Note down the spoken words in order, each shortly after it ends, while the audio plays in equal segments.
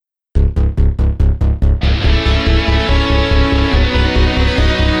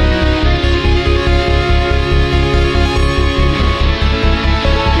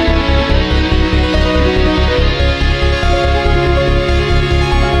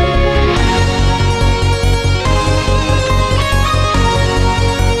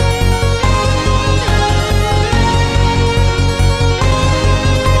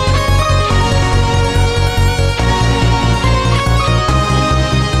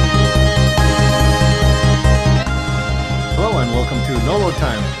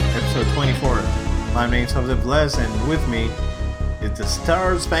Time, episode 24. My name's Jose Velez, and with me is the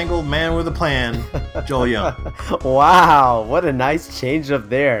Star-Spangled Man with a Plan, Joel Young. Wow, what a nice change up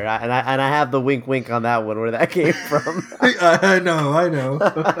there. And I have the wink wink on that one, where that came from. I know.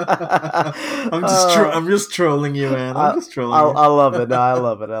 I'm just trolling you, man. I'm just trolling you. I love it. No, I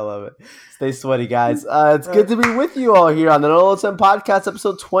love it. Stay sweaty, guys. It's good to be with you all here on the No 10 Podcast,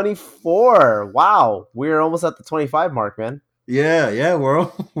 episode 24. Wow, we're almost at the 25 mark, man. Yeah, we're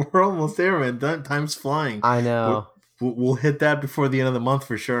almost there, man. Time's flying. I know. We'll hit that before the end of the month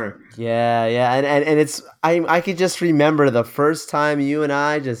for sure. Yeah, and it's I could just remember the first time you and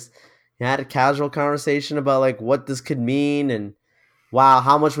I just had a casual conversation about like what this could mean, and wow,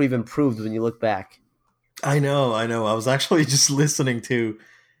 how much we've improved when you look back. I know. I was actually just listening to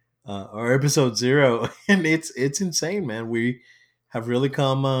our episode 0, and it's insane, man. We have really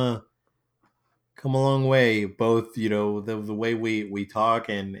come a long way, both the way we talk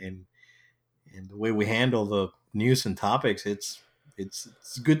and the way we handle the news and topics. It's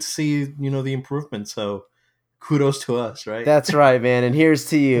good to see the improvement, so kudos to us, right? That's right, man, and here's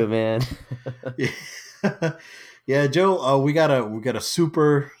to you, man. Yeah, Joe, we got a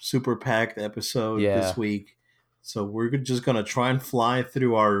super packed episode this week, so we're just gonna try and fly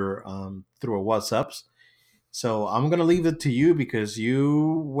through our WhatsApps. So I'm going to leave it to you because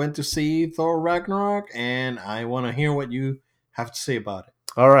you went to see Thor Ragnarok, and I want to hear what you have to say about it.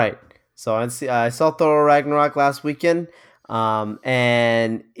 All right. So I saw Thor Ragnarok last weekend,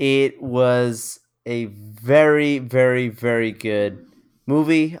 and it was a very, very, very good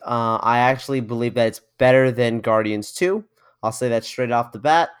movie. I actually believe that it's better than Guardians 2. I'll say that straight off the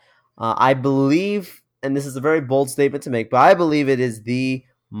bat. I believe, and this is a very bold statement to make, but I believe it is the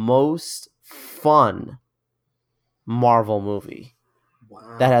most fun Marvel movie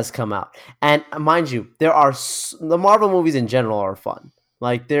that has come out. And mind you, the Marvel movies in general are fun.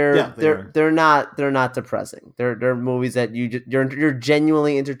 Like they're not depressing. They're movies that you're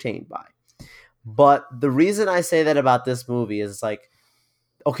genuinely entertained by. But the reason I say that about this movie is like,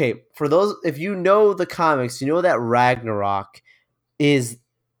 okay, for those, if you know the comics, you know that Ragnarok is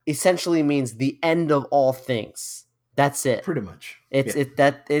essentially means the end of all things. That's it. Pretty much. They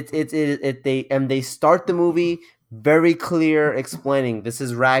start the movie very clear, explaining this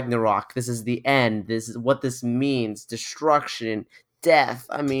is Ragnarok, this is the end, this is what this means, destruction, death.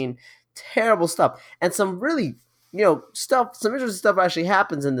 I mean, terrible stuff, and some really, some interesting stuff actually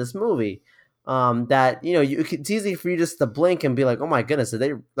happens in this movie. That it's easy for you just to blink and be like, oh my goodness,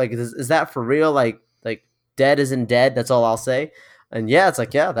 is that for real? Like dead isn't dead. That's all I'll say. And yeah, it's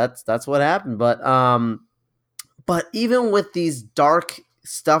like, yeah, that's what happened. But even with these dark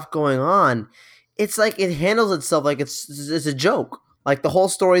stuff going on, it's like it handles itself like it's a joke. Like the whole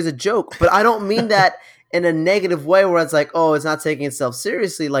story is a joke. But I don't mean that in a negative way where it's like, oh, it's not taking itself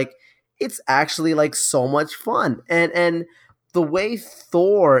seriously. Like it's actually like so much fun. And the way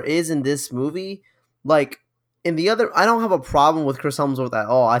Thor is in this movie, like in the other, I don't have a problem with Chris Hemsworth at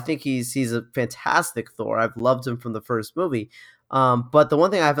all. I think he's a fantastic Thor. I've loved him from the first movie. But the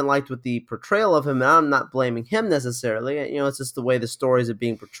one thing I haven't liked with the portrayal of him, and I'm not blaming him necessarily, it's just the way the stories are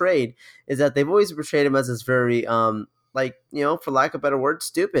being portrayed, is that they've always portrayed him as this very, for lack of a better word,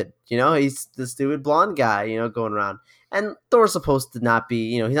 stupid. He's the stupid blonde guy, going around. And Thor's supposed to not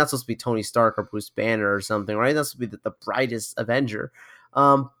be, he's not supposed to be Tony Stark or Bruce Banner or something, right? He's not supposed to be the brightest Avenger.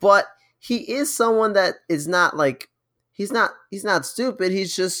 But he is someone that is not like, he's not stupid.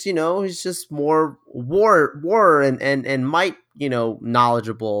 He's just, he's just more war and might,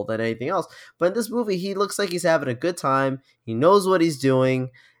 knowledgeable than anything else. But in this movie, he looks like he's having a good time. He knows what he's doing.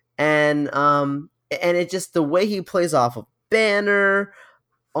 And it just, the way he plays off of Banner.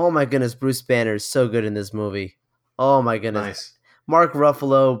 Oh my goodness, Bruce Banner is so good in this movie. Oh my goodness. Nice. Mark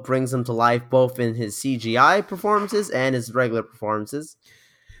Ruffalo brings him to life both in his CGI performances and his regular performances.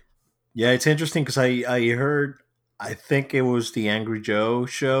 Yeah, it's interesting because I heard, I think it was the Angry Joe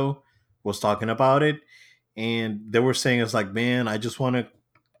show was talking about it, and they were saying it's like, man, I just want to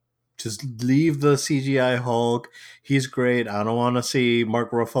just leave the CGI Hulk. He's great. I don't want to see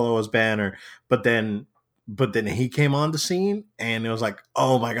Mark Ruffalo as Banner. But then he came on the scene, and it was like,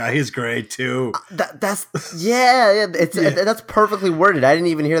 oh my god, he's great too. That's perfectly worded. I didn't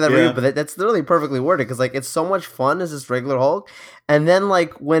even hear that read, but that's literally perfectly worded because like it's so much fun as this regular Hulk, and then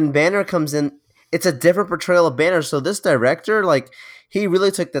like when Banner comes in, it's a different portrayal of Banner. So this director, like, he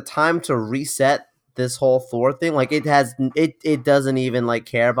really took the time to reset this whole Thor thing. Like it doesn't even like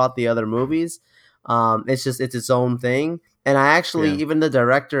care about the other movies. It's its own thing. And I actually, even the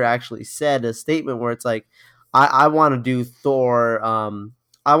director actually said a statement where it's like, I want to do Thor.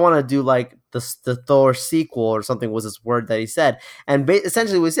 I want to do like the Thor sequel or something was this word that he said, and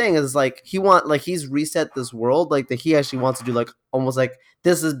essentially what he's saying is like he's reset this world, like that he actually wants to do like almost like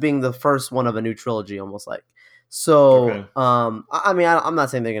this is being the first one of a new trilogy, almost like. So, Okay. I mean, I'm not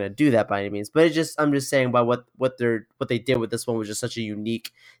saying they're gonna do that by any means, but I'm just saying by what they did with this one was just such a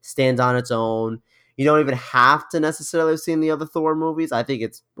unique, stands on its own. You don't even have to necessarily have seen the other Thor movies. I think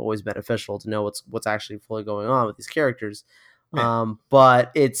it's always beneficial to know what's actually fully going on with these characters. Yeah.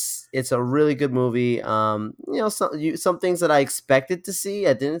 But it's a really good movie. Some things that I expected to see,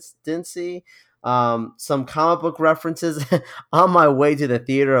 I didn't see. Some comic book references on my way to the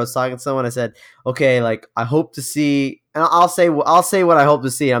theater. I was talking to someone. I said, "Okay, like I hope to see," and I'll say what I hope to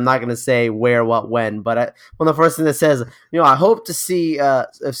see. I'm not going to say where, what, when. But one of the first thing that says, I hope to see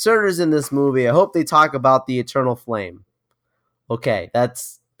if Surtur's in this movie. I hope they talk about the Eternal Flame. Okay,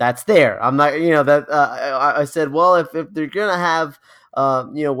 that's there. I'm not, that I said, well, if they're gonna have,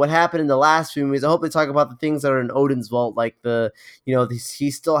 what happened in the last few movies, I hope they talk about the things that are in Odin's vault, like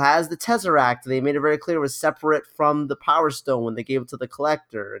he still has the Tesseract. They made it very clear it was separate from the Power Stone when they gave it to the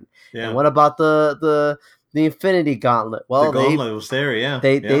Collector. And what about the Infinity Gauntlet? Well, the gauntlet was there, yeah.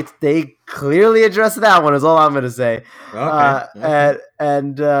 They clearly addressed that one. Is all I'm going to say. Okay.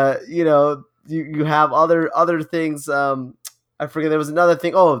 You have other things. I forget. There was another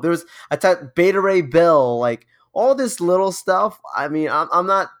thing. Oh, I thought Beta Ray Bill, like all this little stuff. I mean, I'm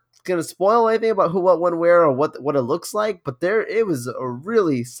not gonna spoil anything about who, what, when, where, or what it looks like, but it was a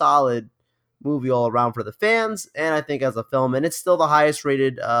really solid movie all around for the fans, and I think as a film, and it's still the highest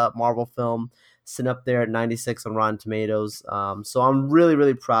rated Marvel film, sitting up there at 96 on Rotten Tomatoes. So I'm really,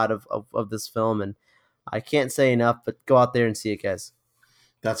 really proud of this film, and I can't say enough, but go out there and see it, guys.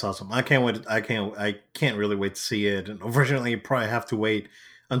 That's awesome. I can't wait. I can't really wait to see it. And unfortunately, you probably have to wait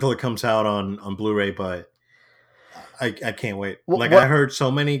until it comes out on Blu-ray. But I can't wait. I heard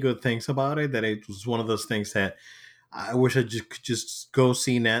so many good things about it that it was one of those things that I wish I could just go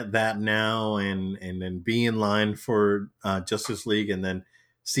see that now and then be in line for Justice League and then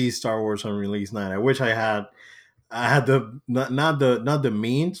see Star Wars on release night. I wish I had the not the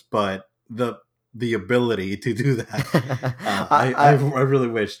means, but the ability to do that. I really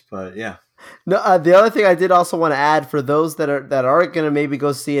wished, but yeah. No, the other thing I did also want to add for those that aren't going to maybe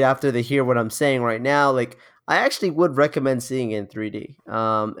go see it after they hear what I'm saying right now, like I actually would recommend seeing it in 3D.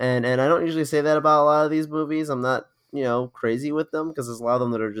 And I don't usually say that about a lot of these movies. I'm not crazy with them because there's a lot of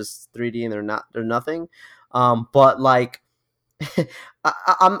them that are just 3D and they're nothing. But like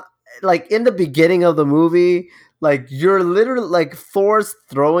I'm like in the beginning of the movie, like you're literally like Thor's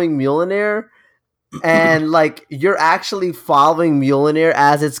throwing Mjolnir. And like you're actually following Mjolnir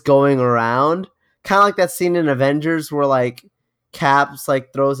as it's going around, kind of like that scene in Avengers where like Cap's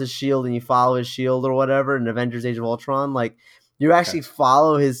like throws his shield and you follow his shield or whatever in Avengers: Age of Ultron. Like you actually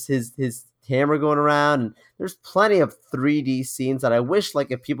follow his hammer going around. And there's plenty of 3D scenes that I wish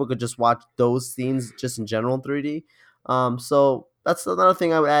like if people could just watch those scenes just in general in 3D. So that's another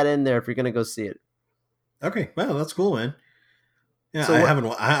thing I would add in there if you're gonna go see it. Okay, well that's cool, man. Yeah, So I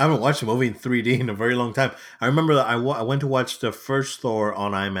haven't watched a movie in 3D in a very long time. I remember that I went to watch the first Thor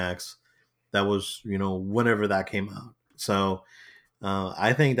on IMAX. That was whenever that came out. So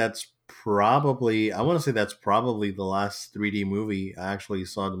I think that's probably I want to say that's probably the last 3D movie I actually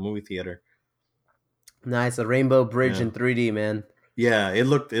saw in the movie theater. Nice, a Rainbow Bridge in 3D, man. Yeah, it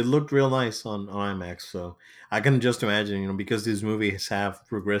looked real nice on IMAX. So I can just imagine, because these movies have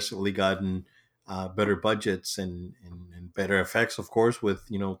progressively gotten better budgets and better effects, of course, with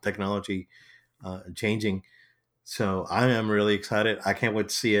technology changing. So I am really excited. I can't wait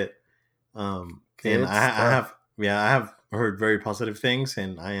to see it. And I have heard very positive things,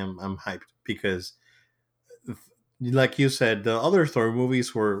 and I'm hyped because, like you said, the other Thor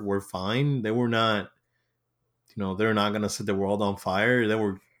movies were fine. They were not, they're not gonna set the world on fire.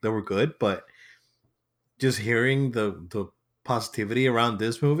 They were good, but just hearing the positivity around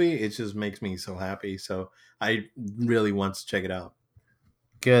this movie, it just makes me so happy. So I really want to check it out.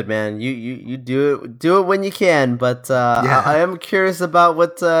 Good, man. You do it when you can, but I am curious about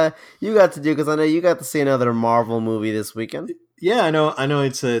what you got to do because I know you got to see another Marvel movie this weekend. Yeah, I know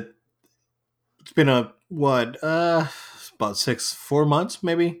it's been about 4 months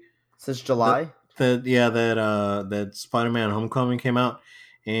maybe Since July. That Spider-Man Homecoming came out,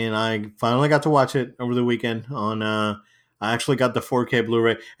 and I finally got to watch it over the weekend on I actually got the 4K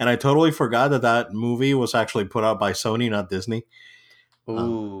Blu-ray, and I totally forgot that movie was actually put out by Sony, not Disney.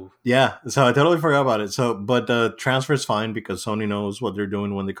 Ooh. Yeah, so I totally forgot about it. So, but the transfer is fine because Sony knows what they're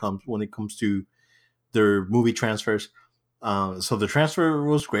doing when it comes to their movie transfers. So the transfer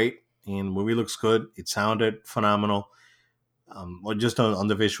was great, and the movie looks good. It sounded phenomenal. Just on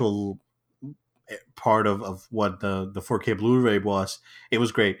the visual part of what the 4K Blu-ray was. It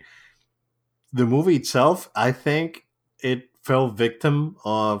was great. The movie itself, I think it fell victim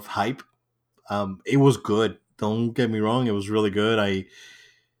of hype. It was good. Don't get me wrong; it was really good.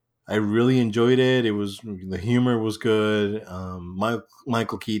 I really enjoyed it. It was the humor was good.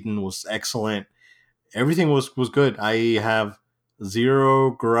 Michael Keaton was excellent. Everything was good. I have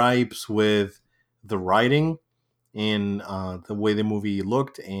zero gripes with the writing and the way the movie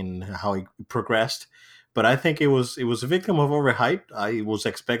looked and how it progressed. But I think it was a victim of overhype. I was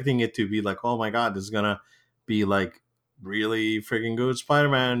expecting it to be like, oh my god, this is gonna be like really freaking good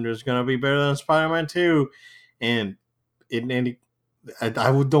Spider-Man. There's gonna be better than Spider-Man 2, and I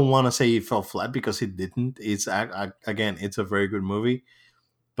don't want to say it fell flat because it didn't. Again, it's a very good movie,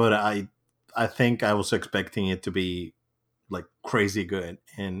 but I think I was expecting it to be like crazy good,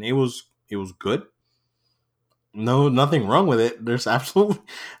 and it was good. No, nothing wrong with it. There's absolutely,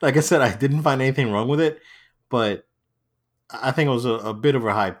 like I said, I didn't find anything wrong with it, but I think it was a bit of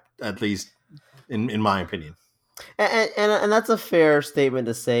a hype, at least in my opinion. And that's a fair statement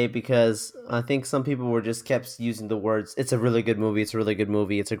to say because I think some people were just kept using the words. It's a really good movie. It's a really good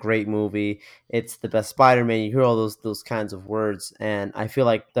movie. It's a great movie. It's the best Spider-Man. You hear all those kinds of words, and I feel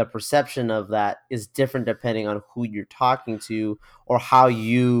like the perception of that is different depending on who you're talking to or how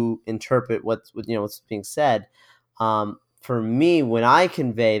you interpret what's being said. For me, when I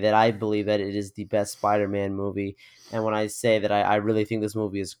convey that I believe that it is the best Spider-Man movie, and when I say that I really think this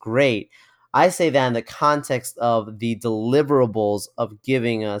movie is great. I say that in the context of the deliverables of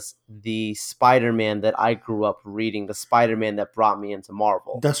giving us the Spider-Man that I grew up reading, the Spider-Man that brought me into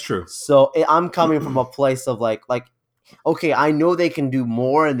Marvel. That's true. So I'm coming from a place of like, okay, I know they can do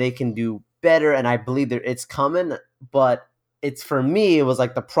more and they can do better, and I believe that it's coming. But it's for me, it was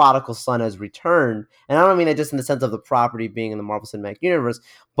like the prodigal son has returned, and I don't mean that just in the sense of the property being in the Marvel Cinematic Universe,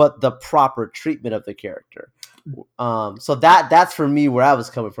 but the proper treatment of the character. So that's for me where I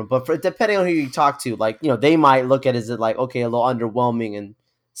was coming from. But depending on who you talk to, like they might look at it as like okay, a little underwhelming and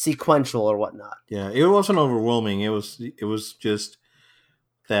sequential or whatnot. Yeah, it wasn't overwhelming. It was just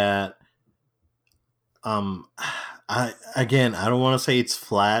that. I don't want to say it's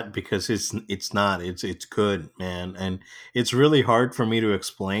flat because it's not. It's good, man, and it's really hard for me to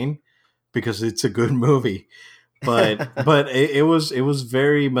explain because it's a good movie. But it was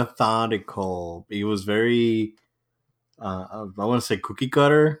very methodical. It was very I want to say cookie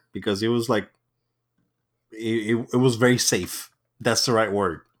cutter because it was like it was very safe. That's the right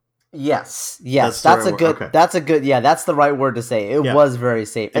word. Yes, That's the that's right a word. good. Okay. That's a good. Yeah, that's the right word to say. It Yeah. was very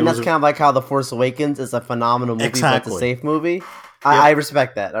safe, and was that's kind of like how The Force Awakens is a phenomenal movie, but it's a Exactly. safe movie. Yep. I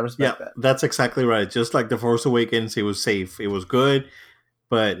respect that. I Yeah, respect that. that's exactly right. Just like the Force Awakens, it was safe. It was good,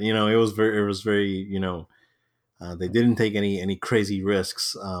 but it was very. They didn't take any crazy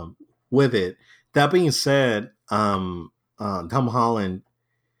risks with it. That being said, Tom Holland.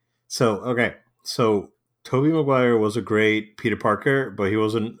 So okay, so Tobey Maguire was a great Peter Parker, but he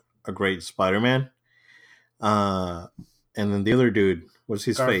wasn't a great Spider Man. Uh, and then the other dude, what's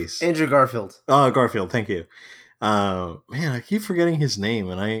his face? Andrew Garfield. Oh, Garfield. Thank you. Man, I keep forgetting his name,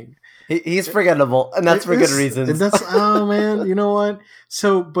 and He's forgettable, and that's for good reasons. And that's oh man, you know what?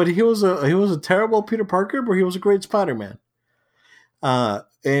 So, but he was a terrible Peter Parker, but he was a great Spider Man.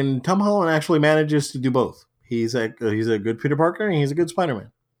 And Tom Holland actually manages to do both. He's a good Peter Parker, and he's a good Spider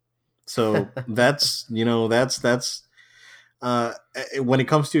Man. So that's when it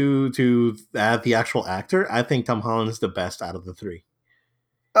comes to the actual actor, I think Tom Holland is the best out of the three.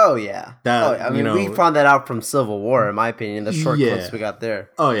 Oh yeah. That I mean, we found that out from Civil War, in my opinion. The short Yeah. clips we got there.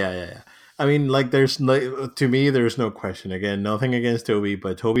 Oh yeah. I mean, like, to me, there's no question. Again, nothing against Toby,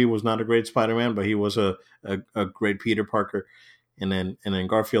 but Toby was not a great Spider-Man, but he was a great Peter Parker, and then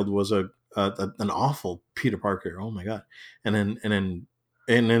Garfield was an awful Peter Parker. Oh my god, and then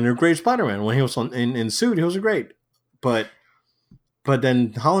a great Spider-Man when he was in suit, he was a great, but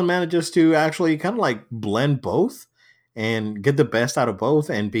then Holland manages to actually kind of like blend both and get the best out of both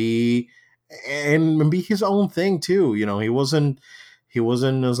and be his own thing too. He wasn't. It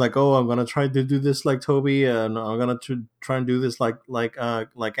was like, oh, I'm gonna try to do this like Toby, and I'm gonna try and do this like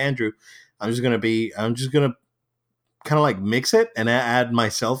Andrew. I'm just gonna kind of like mix it and add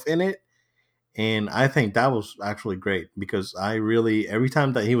myself in it. And I think that was actually great because every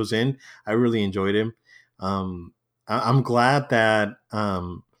time that he was in, I really enjoyed him. I'm glad that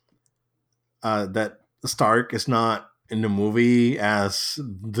Stark is not in the movie as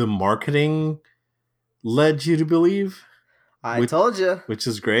the marketing led you to believe. I told you. Which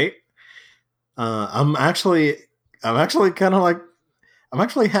is great. I'm actually kind of like, I'm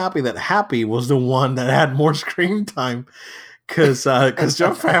actually happy that Happy was the one that had more screen time because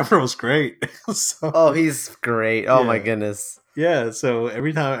Jon Favreau was great. So Oh, he's great. Oh my yeah, goodness. yeah. So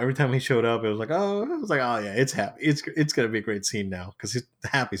every time he showed up, it was like, oh, I was like, oh yeah, it's happy. It's gonna be a great scene now because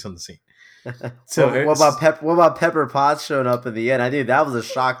Happy's on the scene. So What about Pepper Potts showing up in the end? I knew that was a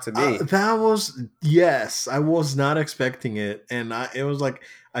shock to me. that was yes, I was not expecting it, and it was like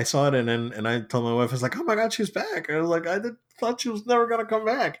I saw it, and then and I told my wife, I was like, oh my god, she's back. I was like, thought she was never gonna come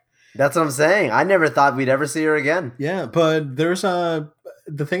back. That's what I'm saying. I never thought we'd ever see her again. Yeah, but there's the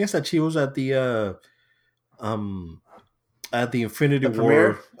thing is that she was um at the Infinity The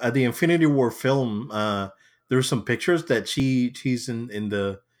War premiere. film. There's some pictures that she's in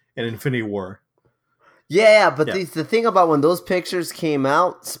the in Infinity War. Yeah, but Yeah, the thing about when those pictures came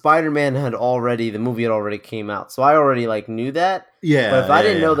out, the movie had already came out, so I already like knew that. But if yeah, I yeah,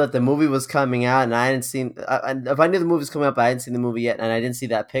 didn't know yeah. that the movie was coming out and I hadn't seen, if I knew the movie was coming out, but I hadn't seen the movie yet, and I didn't see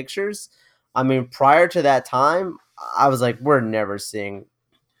that pictures, I mean, prior to that time, I was like, we're never seeing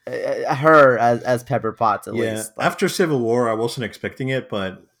her as Pepper Potts at Yeah, least. Like, after Civil War, I wasn't expecting it,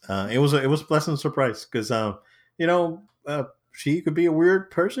 but it was a pleasant surprise because you know she could be a weird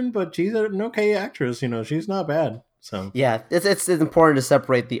person, but she's an okay actress. You know, she's not bad. So yeah, it's important to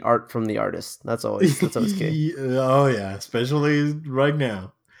separate the art from the artist. That's always key. oh yeah, especially right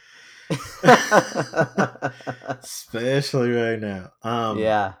now, especially right now.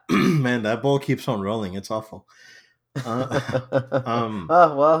 Yeah. Man, that ball keeps on rolling. It's awful. Oh Um,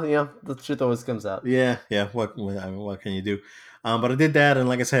 well, the truth always comes out. yeah, yeah. I mean, what can you do? But I did that, and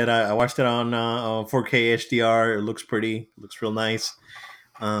like I said, I watched it on 4K HDR. It looks pretty. It looks real nice.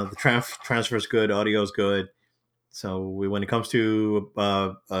 The transfer is good. Audio is good. So when it comes to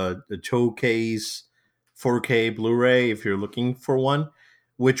a showcase 4K Blu-ray, if you're looking for one,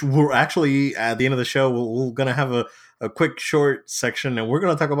 which we're actually at the end of the show, we're gonna have a quick short section, and we're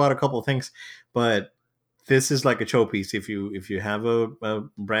gonna talk about a couple of things. But this is like a showpiece. If you have a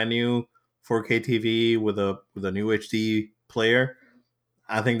brand new 4K TV with a new HD player,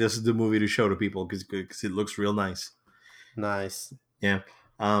 I think this is the movie to show to people because it looks real nice. Nice. Yeah.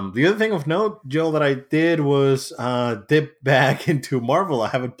 The other thing of note, Joe, that I did was dip back into Marvel. I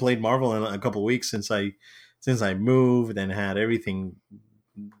haven't played Marvel in a couple weeks since I moved and had everything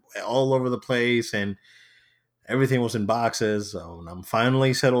all over the place and everything was in boxes. So I'm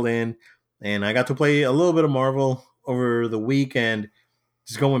finally settled in, and I got to play a little bit of Marvel over the weekend.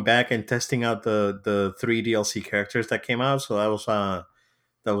 Just going back and testing out the three DLC characters that came out. So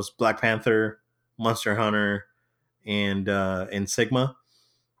that was Black Panther, Monster Hunter, and Sigma.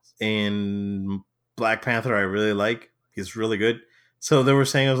 And Black Panther I really like. He's really good. So they were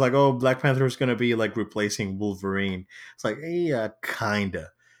saying, I was like, oh, Black Panther is going to be like replacing Wolverine. It's like, yeah, kinda.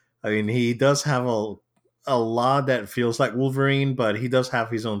 I mean, he does have a lot that feels like Wolverine, but he does have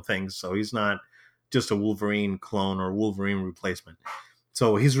his own things. So he's not just a Wolverine clone or Wolverine replacement.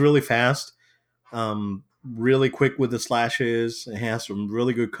 So he's really fast, really quick with the slashes. It has some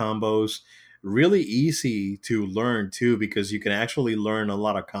really good combos. Really easy to learn too, because you can actually learn a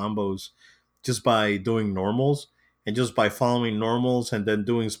lot of combos just by doing normals and just by following normals and then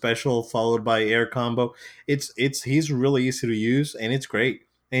doing special followed by air combo. It's he's really easy to use and it's great.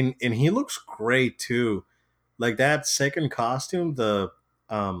 And he looks great too. Like that second costume, the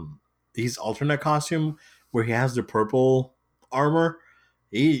his alternate costume where he has the purple armor,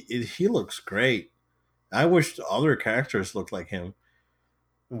 he looks great. I wish other characters looked like him.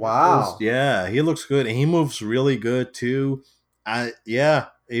 Wow. Yeah, he looks good and he moves really good too. I yeah,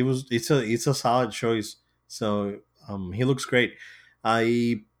 it's a solid choice. So he looks great.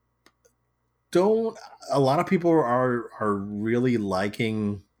 I don't a lot of people are really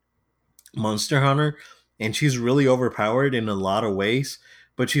liking Monster Hunter, and she's really overpowered in a lot of ways,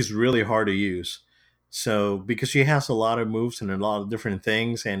 but she's really hard to use. So because she has a lot of moves and a lot of different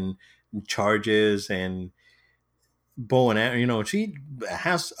things and charges and bow and arrow, you know, she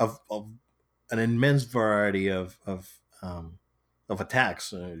has an immense variety of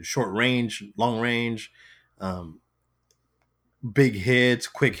attacks, short range, long range, um, big hits,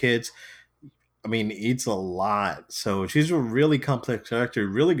 quick hits. I mean, it's a lot. So she's a really complex character,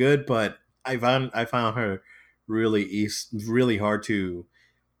 really good, but I found her really hard to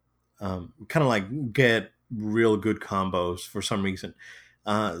kind of like get real good combos for some reason.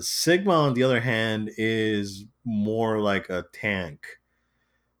 Sigma, on the other hand, is more like a tank.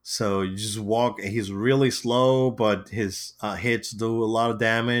 So you just walk. He's really slow, but his hits do a lot of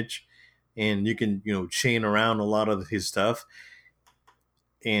damage, and you can chain around a lot of his stuff.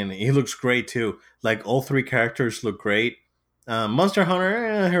 And he looks great too. Like all three characters look great. Monster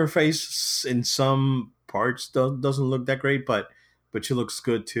Hunter, her face in some parts doesn't look that great, but she looks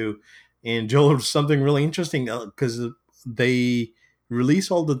good too. And Joel, something really interesting because they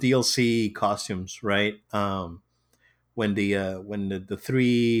release all the DLC costumes, right? When the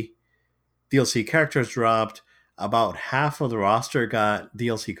three DLC characters dropped, about half of the roster got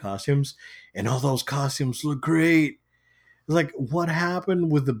DLC costumes, and all those costumes look great. It's like, what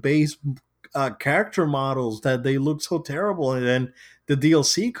happened with the base character models that they look so terrible, and then the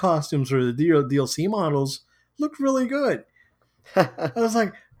DLC costumes or the DLC models look really good. I was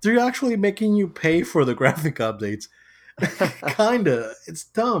like, they're actually making you pay for the graphic updates. Kinda, it's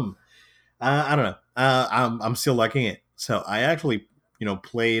dumb. I don't know. I'm still liking it. So I actually,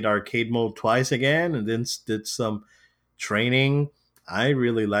 played arcade mode twice again, and then did some training. I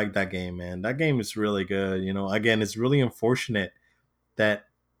really like that game, man. That game is really good. Again, it's really unfortunate that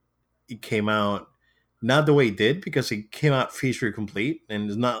it came out not the way it did, because it came out feature complete and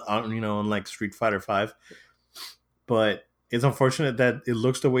is not unlike Street Fighter Five. But it's unfortunate that it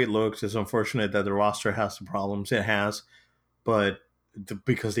looks the way it looks. It's unfortunate that the roster has the problems it has, but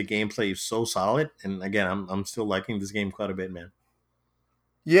because the gameplay is so solid, and again, I'm still liking this game quite a bit, man.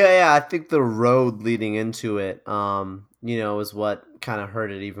 Yeah, I think the road leading into it, is what kind of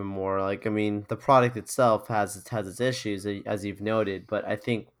hurt it even more. Like, I mean, the product itself has its issues, as you've noted, but I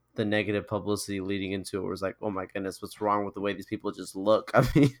think the negative publicity leading into it was like, oh my goodness, what's wrong with the way these people just look? I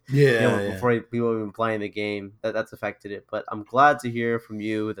mean, Yeah, yeah. before people even playing the game, that's affected it. But I'm glad to hear from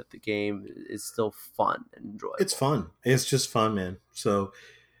you that the game is still fun and enjoyable. It's fun. It's just fun, man. So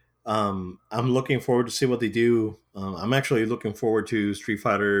I'm looking forward to see what they do. I'm actually looking forward to Street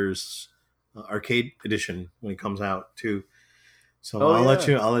Fighter's arcade edition when it comes out too. So Oh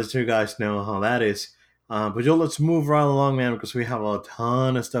I'll let you guys know how that is. But Joe, let's move right along, man, because we have a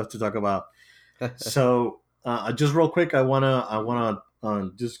ton of stuff to talk about. yeah. So just real quick, I wanna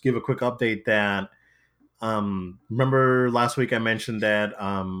just give a quick update that remember last week I mentioned that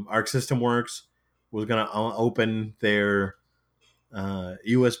Arc System Works was gonna open their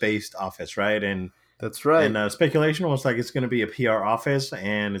US based office, right? That's right. And speculation was like it's going to be a PR office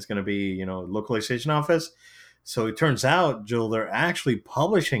and it's going to be localization office. So it turns out, Joel, they're actually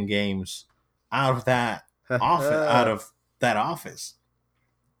publishing games out of that office.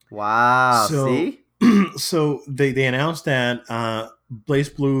 Wow. So See? so they announced that Blaze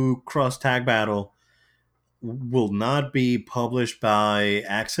Blue Cross Tag Battle will not be published by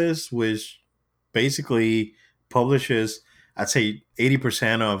Axis, which basically publishes, I'd say,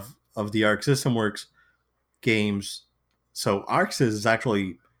 80% of the Arc System Works games. So Arxis is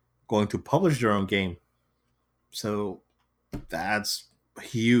actually going to publish their own game. So that's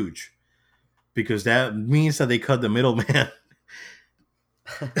huge, because that means that they cut the middleman.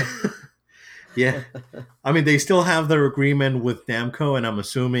 Yeah. I mean, they still have their agreement with Namco, and I'm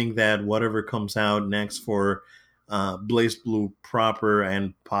assuming that whatever comes out next for Blaze Blue proper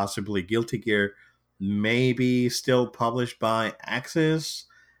and possibly Guilty Gear may be still published by Axis.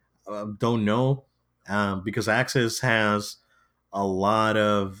 Don't know, because Axis has a lot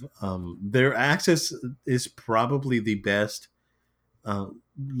of their Axis is probably the best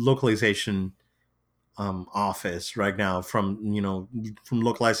localization office right now, from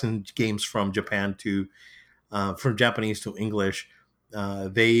localizing games from Japan to from Japanese to English.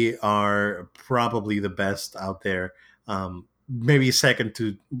 They are probably the best out there. Maybe second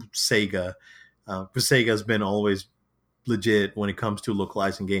to Sega. Sega's been always legit when it comes to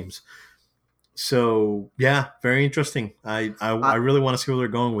localizing games. So yeah, very interesting. I I, really want to see where they're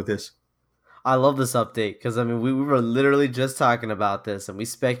going with this. I love this update because I mean we were literally just talking about this and we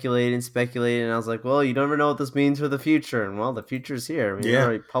speculated and I was like, well, you never know what this means for the future, and well, the future's here. I mean, you're Yeah,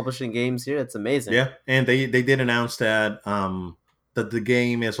 already publishing games here. It's amazing. yeah, and they did announce that that the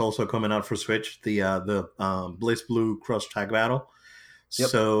game is also coming out for Switch. The Blaze Blue Cross Tag Battle. Yep.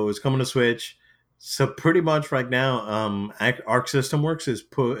 So it's coming to Switch. So pretty much right now, Arc System Works is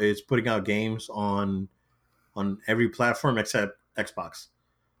putting out games on every platform except Xbox,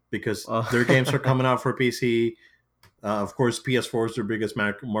 because their games are coming out for PC. Of course, PS4 is their biggest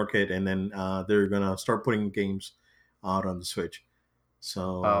market, and then they're gonna start putting games out on the Switch. Oh,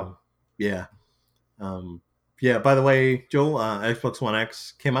 So, yeah, yeah. By the way, Joel, Xbox One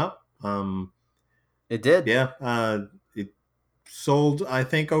X came out. it did. Yeah, it sold, I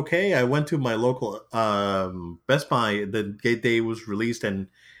think, okay. I went to my local Best Buy the day was released, and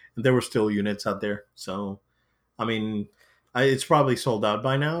there were still units out there. So, I mean, it's probably sold out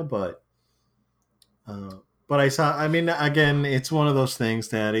by now, uh, but I saw. I mean, again, it's one of those things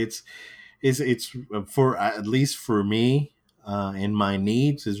that it's for, at least for me, in my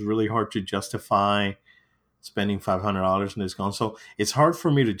needs, is really hard to justify spending $500 on this console. It's hard for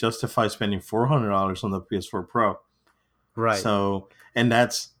me to justify spending $400 on the PS4 Pro. Right. So, and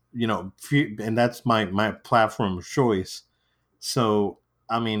that's and that's my platform of choice. So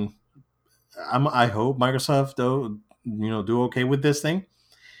I mean, I hope Microsoft though do okay with this thing,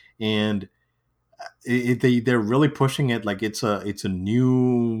 and they're really pushing it like it's a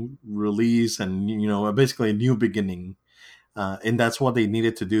new release and basically a new beginning, and that's what they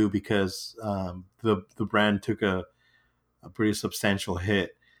needed to do because the brand took a pretty substantial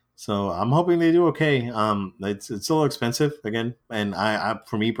hit. So I'm hoping they do okay. It's a little expensive again, and I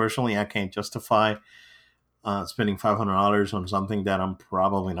for me personally, I can't justify spending $500 on something that I'm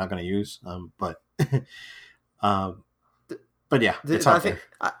probably not going to use. But uh, but yeah, it's I out think,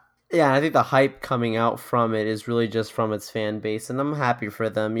 there. yeah, I think the hype coming out from it is really just from its fan base, and I'm happy for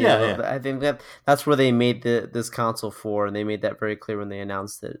them. You Yeah, know, yeah. I think that's where they made this console for, and they made that very clear when they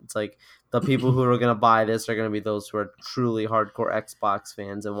announced it. It's like the people who are going to buy this are going to be those who are truly hardcore Xbox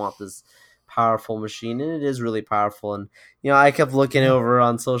fans and want this powerful machine, and it is really powerful. And I kept looking Yeah. over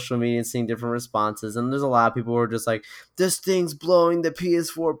on social media and seeing different responses, and there's a lot of people who are just like, "This thing's blowing the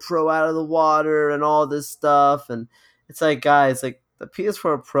PS4 Pro out of the water," and all this stuff, and it's like, guys, like the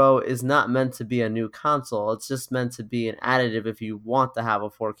PS4 Pro is not meant to be a new console. It's just meant to be an additive if you want to have a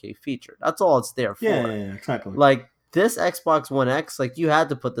 4K feature. That's all it's there Yeah, yeah, for. yeah, exactly. Like this Xbox One X, like you had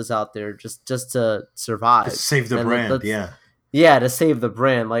to put this out there just to Just survive. save the And brand. that's Yeah. yeah, to save the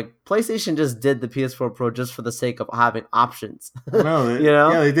brand. Like PlayStation just did the PS4 Pro just for the sake of having options. I know. you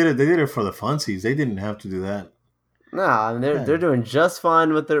know? Yeah, they did it. They did it for the funsies. They didn't have to do that. No, I mean they're Yeah. doing just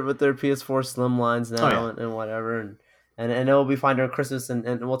fine with their PS4 Slim lines Oh now yeah. and whatever and it'll be fine during Christmas and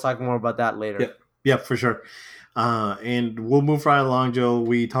we'll talk more about that later. Yep. Yep. For sure. And we'll move right along, Joe.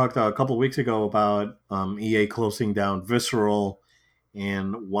 We talked a couple of weeks ago about EA closing down Visceral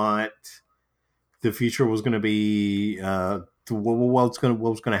and what the future was going to be. What was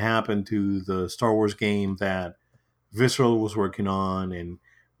going to happen to the Star Wars game that Visceral was working on, and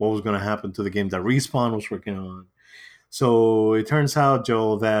what was going to happen to the game that Respawn was working on. So it turns out,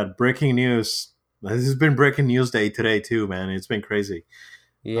 Joel, that breaking news. This has been breaking news day today too, man. It's been crazy.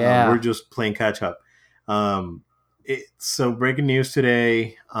 We're Yeah. just playing catch up. So breaking news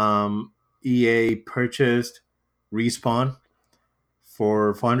today: EA purchased Respawn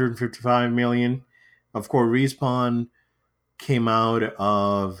for 455 million. Of course, Respawn came out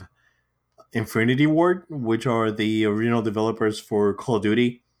of Infinity Ward, which are the original developers for Call of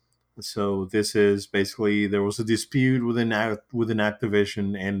Duty. So this is basically there was a dispute within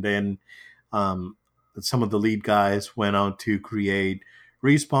Activision, and then um, some of the lead guys went out to create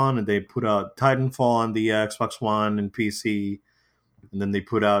Respawn, and they put out Titanfall on the Xbox One and PC, and then they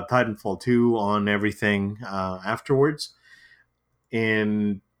put out Titanfall 2 on everything afterwards,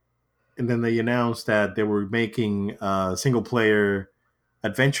 and then they announced that they were making a single player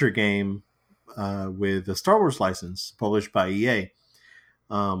adventure game with a Star Wars license published by EA.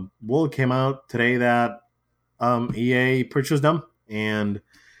 Well, it came out today that EA purchased them, and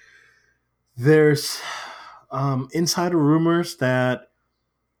there's insider rumors that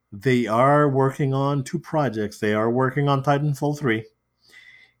they are working on two projects. They are working on Titanfall 3,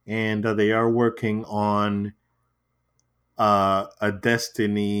 and they are working on a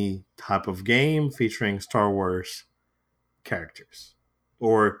Destiny type of game featuring Star Wars characters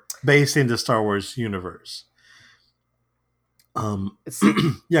or based in the Star Wars universe. See,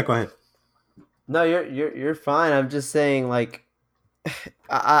 Yeah, go ahead. no, you're fine. I'm just saying, like,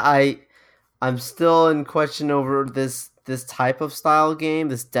 I I'm still in question over this type of style game,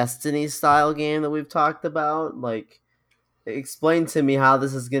 this Destiny style game that we've talked about. Like, explain to me how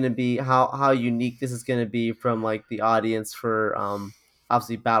this is going to be, how unique this is going to be from like the audience for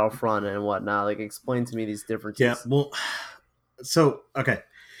obviously Battlefront and whatnot. Like, explain to me these Yeah, differences. well, so okay,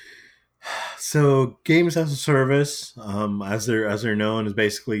 so games as a service, as they're known, is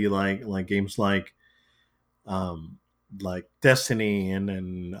basically like games um, like Destiny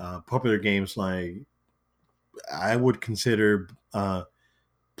and popular games like I would consider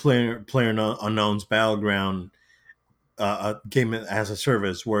Player Unknown's Battleground a game as a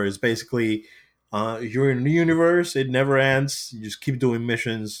service, where it's basically you're in a universe, it never ends. You just keep doing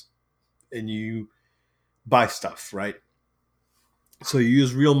missions and you buy stuff, right? So you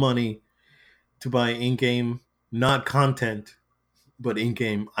use real money to buy in-game, not content, but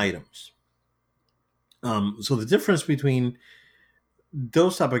in-game items. So the difference between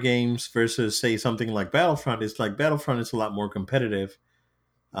those type of games versus say something like Battlefront is like Battlefront is a lot more competitive.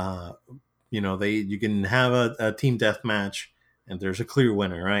 Uh, you can have a team deathmatch and there's a clear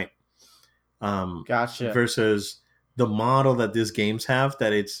winner, right? Gotcha. Versus the model that these games have,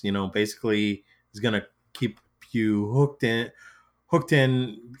 that it's basically is gonna keep you hooked in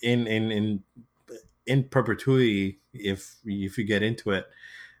perpetuity if you get into it.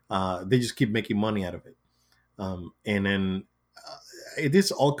 They just keep making money out of it. And then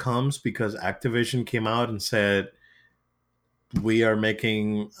this all comes because Activision came out and said we are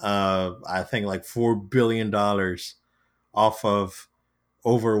making I think like $4 billion off of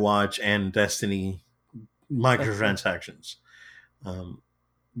Overwatch and Destiny microtransactions.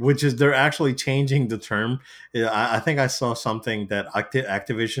 Which is they're actually changing the term. I think I saw something that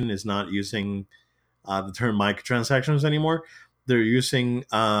Activision is not using the term microtransactions anymore. They're using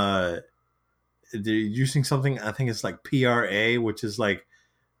something. I think it's like PRA, which is like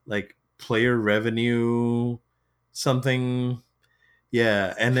player revenue something.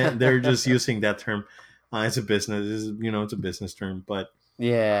 Yeah, and then they're just using that term. It's a business, it's a business term,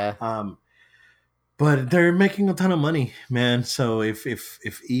 Yeah. um, but they're making a ton of money, man. So if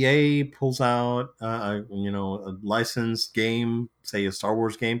EA pulls out, a licensed game, say a Star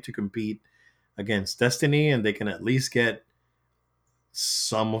Wars game, to compete against Destiny, and they can at least get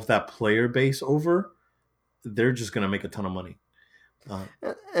some of that player base over, they're just gonna make a ton of money.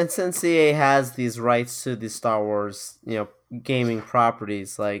 And since EA has these rights to the Star Wars, gaming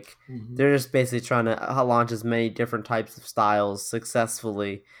properties, like Mhm. they're just basically trying to launch as many different types of styles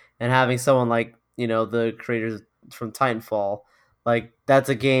successfully, and having someone like the creators from Titanfall, like that's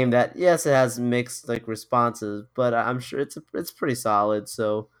a game that yes, it has mixed like responses, but I'm sure it's pretty solid.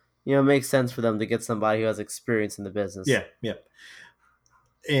 So it makes sense for them to get somebody who has experience in the business. Yeah, yeah.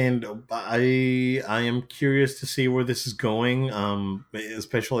 And I am curious to see where this is going,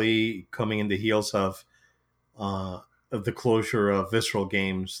 especially coming in the heels uh, of the closure of Visceral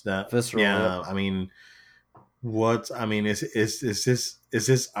Games. That Visceral, yep. yeah, I mean, is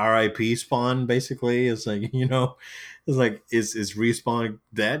this RIP Spawn basically? It's like it's like is Respawn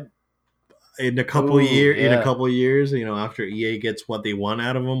dead in a couple Oh year in a yeah, couple years? After EA gets what they want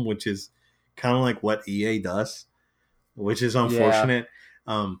out of them, which is kind of like what EA does, which is yeah. unfortunate.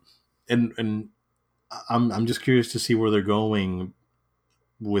 Um, and I'm just curious to see where they're going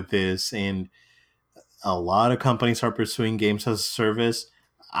with this. And a lot of companies are pursuing games as a service.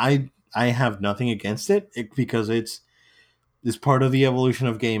 I have nothing against it because it's part of the evolution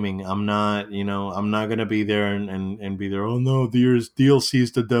of gaming. I'm not gonna be there and be there. Oh no, there's DLC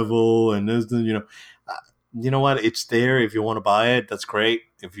is the devil, and there's uh, you know what? It's there if you want to buy it. That's great.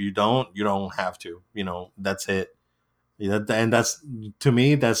 If you don't, you don't have to. That's it. Yeah, and that's to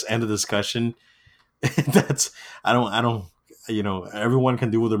me that's end of discussion. That's I don't everyone can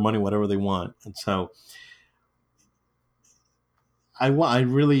do with their money whatever they want, and so I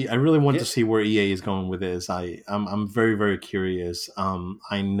really want Yeah. to see where EA is going with this. I'm very very curious.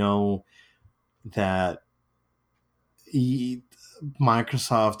 I know that e,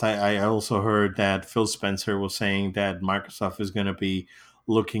 Microsoft. I also heard that Phil Spencer was saying that Microsoft is going to be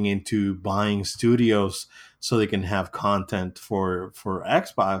looking into buying studios so they can have content for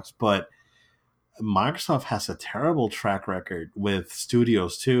Xbox, but Microsoft has a terrible track record with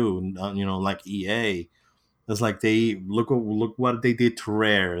studios too. Like EA. It's like they look what they did to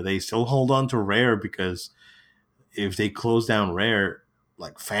Rare. They still hold on to Rare because if they close down Rare,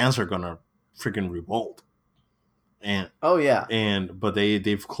 like fans are gonna freaking revolt. And Oh yeah. but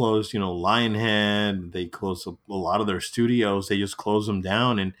they've closed Lionhead. They closed a lot of their studios. They just closed them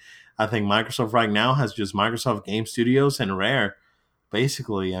down. And I think Microsoft right now has just Microsoft Game Studios and Rare.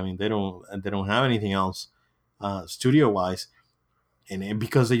 Basically, I mean they don't have anything else studio wise. And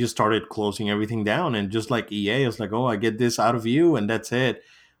because they just started closing everything down, and just like EA is like, oh, I get this out of you and that's it.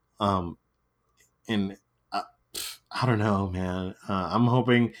 um and I don't know, man. I'm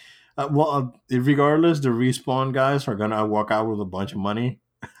hoping regardless, the Respawn guys are gonna walk out with a bunch of money.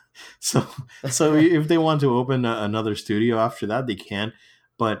 So if they want to open another studio after that, they can.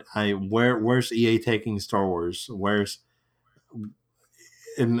 But where's EA taking Star Wars? Where's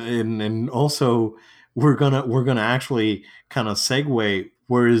and also we're gonna actually kind of segue,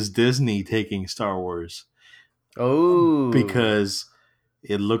 where is Disney taking Star Wars? Oh. Because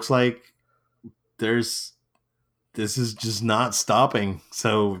it looks like there's this is just not stopping.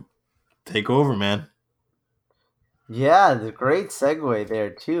 So take over, man. Yeah, the great segue there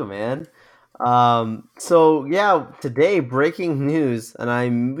too, man. So yeah, today breaking news, and I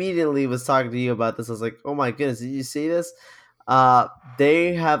immediately was talking to you about this. I was like, "Oh my goodness, did you see this?" Uh,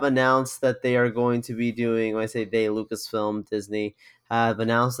 they have announced that they are going to be doing. When I say they, Lucasfilm, Disney have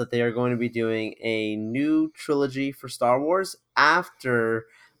announced that they are going to be doing a new trilogy for Star Wars after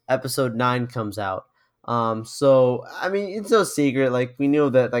Episode 9 comes out. So I mean, it's no secret. Like we knew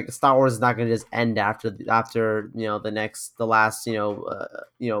that like Star Wars is not going to just end after the last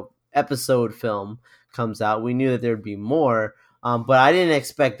episode film comes out. We knew that there'd be more. But I didn't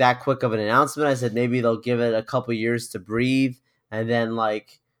expect that quick of an announcement. I said maybe they'll give it a couple years to breathe, and then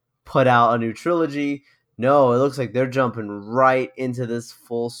like put out a new trilogy. No, it looks like they're jumping right into this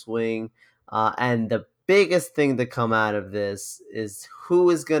full swing. And the biggest thing to come out of this is who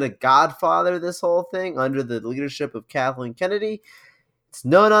is going to godfather this whole thing under the leadership of Kathleen Kennedy. It's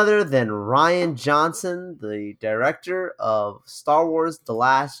none other than Rian Johnson, the director of Star Wars The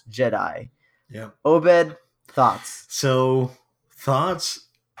Last Jedi. Yeah. Obed, thoughts? So, thoughts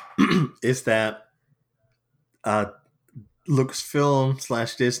is that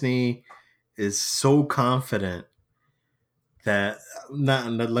Lucasfilm / Disney is so confident that let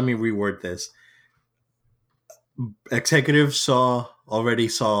me reword this. Executives already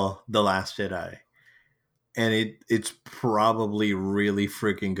saw The Last Jedi, and it's probably really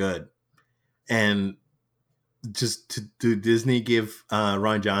freaking good. And just to Disney give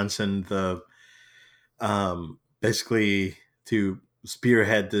Rian Johnson the basically to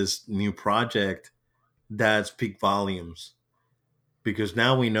spearhead this new project, that speak volumes, because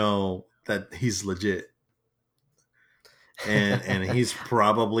now we know that he's legit, and he's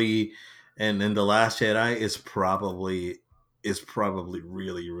probably, and in The Last Jedi is probably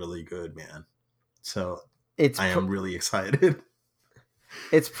really, really good, man. So I am really excited.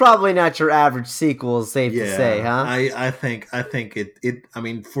 It's probably not your average sequel, safe to say, huh? I think it I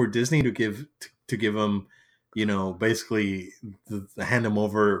mean, for Disney to give him, basically hand him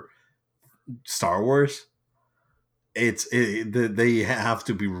over Star Wars, they have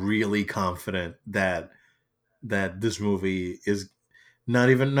to be really confident that this movie is not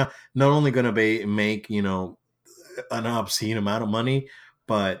only going to make an obscene amount of money,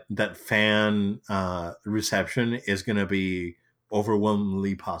 but that fan reception is going to be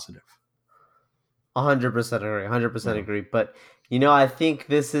overwhelmingly positive. 100% agree. 100% agree. But I think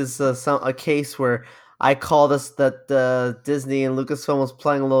this is a case where I call this that Disney and Lucasfilm was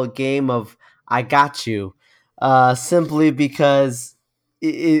playing a little game of "I got you," simply because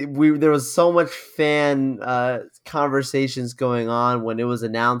there was so much fan conversations going on when it was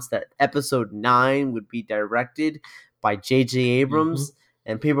announced that Episode 9 would be directed by J.J. Abrams,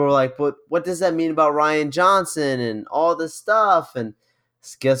 and people were like, "But what does that mean about Rian Johnson and all this stuff?" And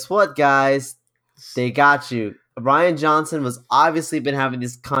guess what, guys? They got you. Rian Johnson was obviously been having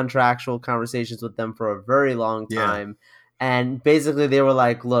these contractual conversations with them for a very long time. Yeah. And basically they were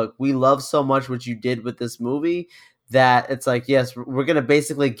like, look, we love so much what you did with this movie that it's like, yes, we're going to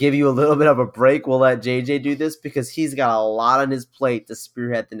basically give you a little bit of a break. We'll let JJ do this because he's got a lot on his plate to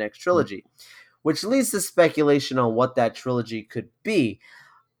spearhead the next trilogy, which leads to speculation on what that trilogy could be.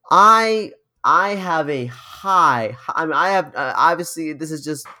 I have a high. I mean, I have obviously this is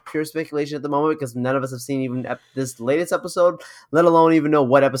just pure speculation at the moment because none of us have seen even this latest episode, let alone even know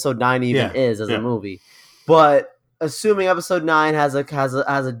what Episode 9 even is as a movie. But assuming Episode 9 has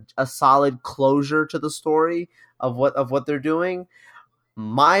a solid closure to the story of what they're doing,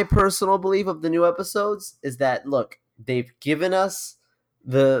 my personal belief of the new episodes is that look, they've given us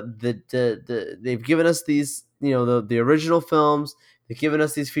they've given us these the original films. They've given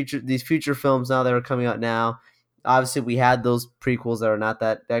us these future films now that are coming out now. Obviously, we had those prequels that are not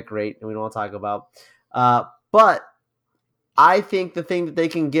that great, and we don't want to talk about. But I think the thing that they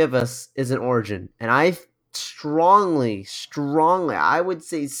can give us is an origin, and I strongly, I would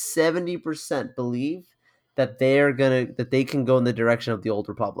say 70% believe that they can go in the direction of the Old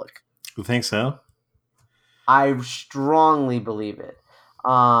Republic. You think so? I strongly believe it.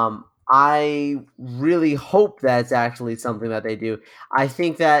 I really hope that's actually something that they do. I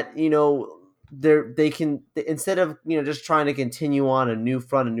think that they can, instead of just trying to continue on a new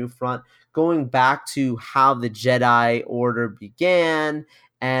front, going back to how the Jedi Order began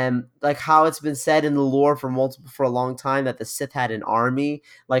and like how it's been said in the lore for a long time that the Sith had an army,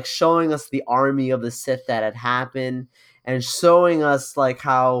 like showing us the army of the Sith that had happened and showing us like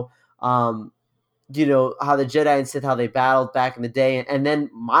how how the Jedi and Sith, how they battled back in the day, and then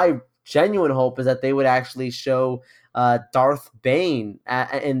my genuine hope is that they would actually show Darth Bane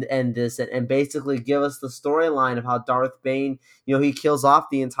and this and basically give us the storyline of how Darth Bane, he kills off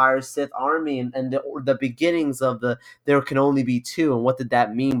the entire Sith army and the beginnings of there can only be two, and what did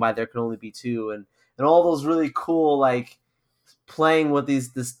that mean by there can only be two, and all those really cool like playing with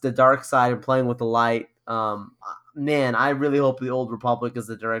the dark side and playing with the light. Man, I really hope the Old Republic is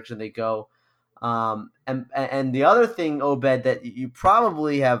the direction they go. And the other thing, Obed, that you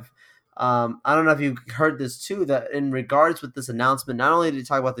probably have, I don't know if you heard this too, that in regards with this announcement, not only did they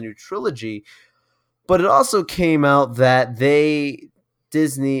talk about the new trilogy, but it also came out that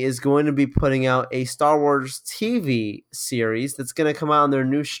Disney is going to be putting out a Star Wars TV series that's going to come out on their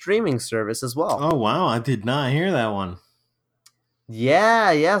new streaming service as well. Oh, wow. I did not hear that one.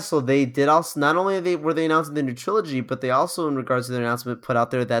 Yeah. So they did also not only were they announcing the new trilogy, but they also, in regards to their announcement, put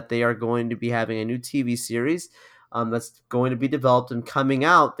out there that they are going to be having a new TV series that's going to be developed and coming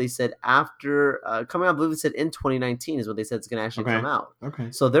out. They said after coming out, I believe it said in 2019 is what they said it's going to actually come Okay. out.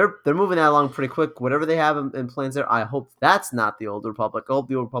 Okay. So they're moving that along pretty quick. Whatever they have in plans there, I hope that's not the Old Republic. I hope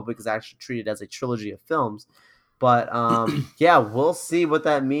the Old Republic is actually treated as a trilogy of films. But yeah, we'll see what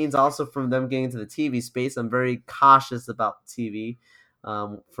that means. Also, from them getting into the TV space, I'm very cautious about TV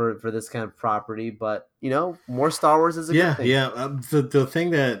for this kind of property. But more Star Wars is a good Yeah, thing. yeah. The thing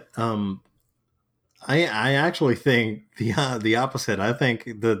that I actually think the opposite. I think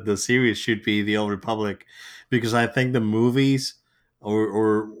the series should be the Old Republic, because I think the movies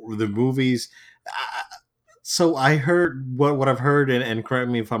or the movies. So I heard what I've heard, and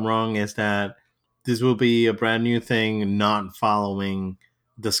correct me if I'm wrong, is that this will be a brand new thing, not following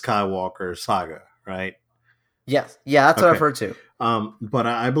the Skywalker saga, right? Yes, yeah, that's what I've Okay. heard too. But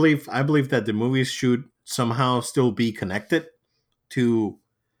I believe that the movies should somehow still be connected to,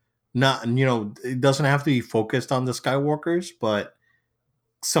 not, it doesn't have to be focused on the Skywalkers, but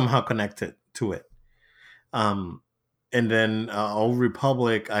somehow connected to it. Um, and then Old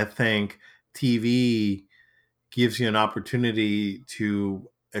Republic, I think TV gives you an opportunity to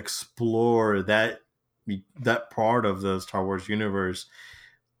explore that part of the Star Wars universe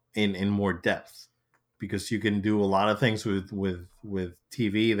in more depth, because you can do a lot of things with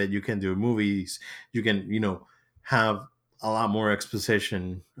TV that you can do in movies. You can have a lot more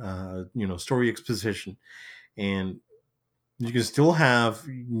exposition, story exposition, and you can still have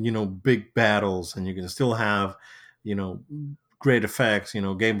big battles, and you can still have you know great effects.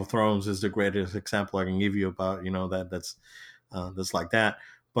 Game of Thrones is the greatest example I can give you about that's like that.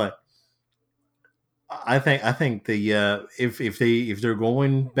 But I think the if they're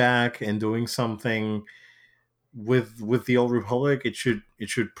going back and doing something with the Old Republic, it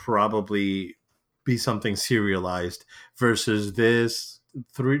should probably be something serialized, versus this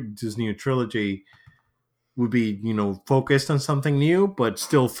new trilogy would be focused on something new but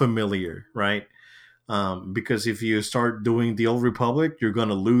still familiar, right? Because if you start doing the Old Republic, you're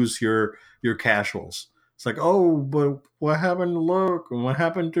gonna lose your casuals. It's like, oh, but what happened to Luke and what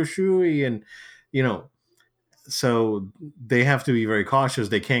happened to Shui, and you know so they have to be very cautious.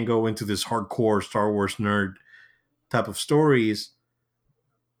 They can't go into this hardcore Star Wars nerd type of stories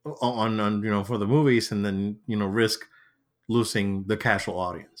on for the movies, and then risk losing the casual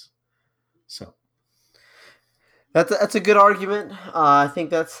audience. So That's a good argument. I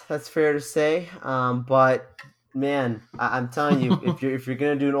think that's fair to say. But man, I'm telling you, if you're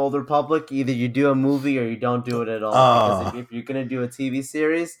gonna do an Old Republic, either you do a movie or you don't do it at all. Because if, uh if you're gonna do a TV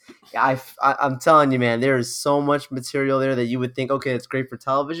series, I'm telling you, man, there is so much material there that you would think, okay, it's great for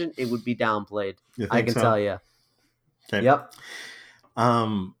television. It would be downplayed. you I think can so? tell you. Okay. Yep.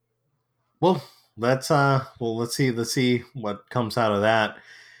 um well, let's see what comes out of that.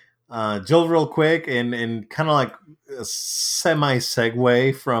 Jill, real quick, and kind of like a semi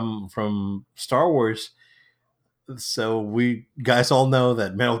segue from Star Wars. So we guys all know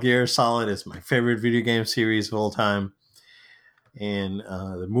that Metal Gear Solid is my favorite video game series of all time, and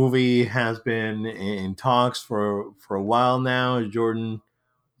the movie has been in talks for a while now. Jordan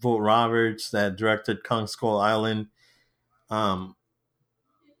Vogt-Roberts, that directed Kong Skull Island, um,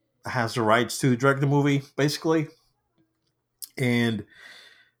 has the rights to direct the movie, basically, and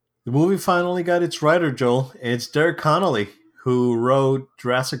the movie finally got its writer, Joel. It's Derek Connolly, who wrote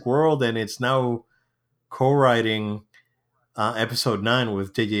Jurassic World, and it's now co-writing Episode 9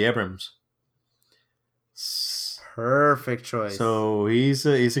 with J.J. Abrams. Perfect choice. So he's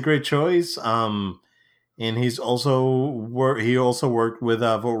a great choice. And he also worked with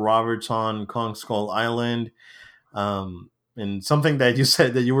Vogt-Roberts on Kong Skull Island. And something that you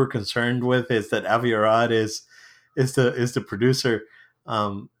said that you were concerned with is that Avi Arad is the producer.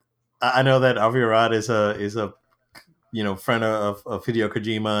 Um, I know that Avi Arad is a friend of Hideo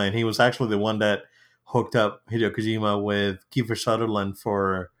Kojima, and he was actually the one that hooked up Hideo Kojima with Kiefer Sutherland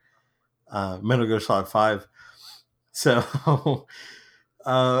for Metal Gear Solid 5. So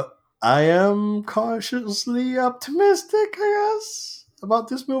uh, I am cautiously optimistic, I guess, about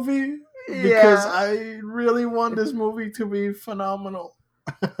this movie, because Yeah. I really want this movie to be phenomenal.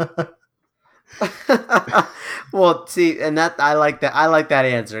 Well, see, and that I like that. I like that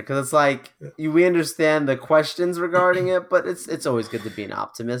answer because it's like we understand the questions regarding it, but it's always good to be an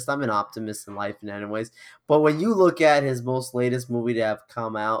optimist. I'm an optimist in life, in anyways. But when you look at his most latest movie to have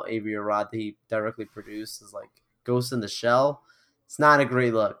come out, Avi Arad, that he directly produced, is like Ghost in the Shell. It's not a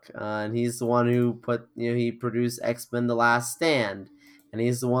great look, and he's the one who he produced X Men: The Last Stand, and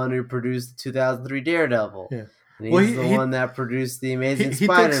he's the one who produced the 2003 Daredevil. Yeah. and Well, he's the one that produced the Amazing he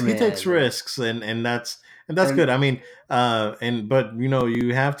takes Spider-Man, risks, and that's and good. I mean, and but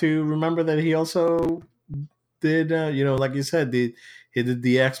you have to remember that he also did like you said, he did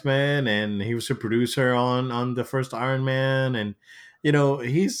the X-Men, and he was a producer on the first Iron Man, and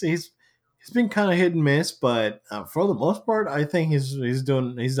he's been kind of hit and miss, but for the most part I think he's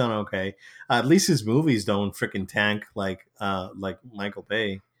done okay. At least his movies don't freaking tank like Michael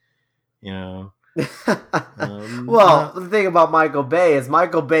Bay, you know. well, Not the thing about Michael Bay is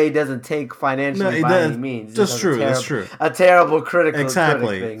Michael Bay doesn't take no financially it, by any that, means. He just that's has true, that's true. a terrible critic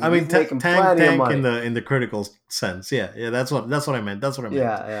Exactly. thing. I mean, He's making tank plenty of tank money. in the critical sense. Yeah, yeah. That's what I meant. That's what I meant.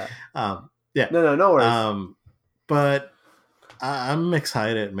 Yeah, yeah. Yeah. No worries. But I'm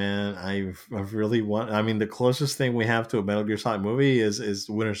excited, man. I've really want. I mean, the closest thing we have to a Metal Gear Solid movie is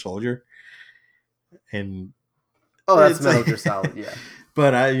Winter Soldier, and Oh, that's it's. Metal Gear Solid. Yeah.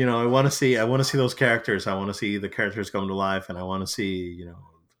 But I want to see those characters. I want to see the characters come to life, and I want to see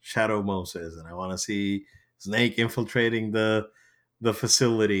Shadow Moses, and I want to see Snake infiltrating the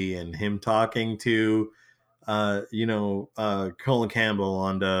facility, and him talking to Colin Campbell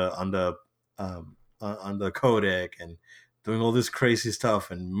on the codec, and doing all this crazy stuff,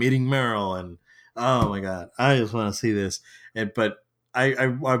 and meeting Meryl, and oh my god, I just want to see this. And but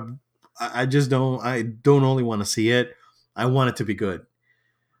I just don't only want to see it. I want it to be good.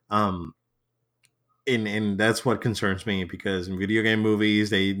 Um, and that's what concerns me, because in video game movies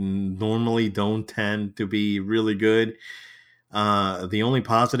they normally don't tend to be really good. The only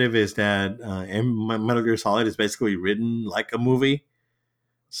positive is that Metal Gear Solid is basically written like a movie,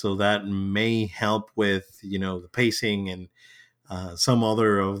 so that may help with the pacing and some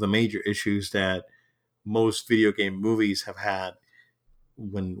other of the major issues that most video game movies have had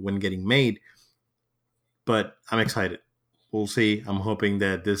when getting made. But I'm excited. We'll see. I'm hoping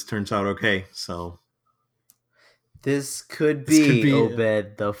that this turns out okay. So This could this could be, be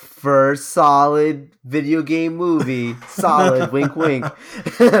Obed, the first solid video game movie. Solid, wink, wink.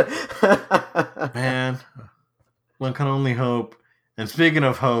 man. One can only hope. And speaking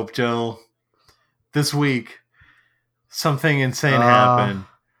of hope, Joe, this week something insane happened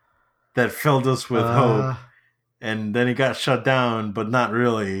that filled us with hope, and then it got shut down, but not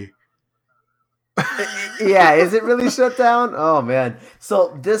really. Yeah, is it really shut down? Oh man!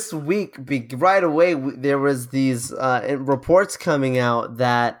 So this week, right away, there was these reports coming out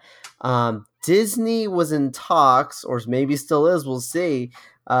that Disney was in talks, or maybe still is. We'll see.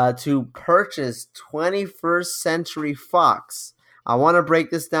 To purchase 21st Century Fox. I want to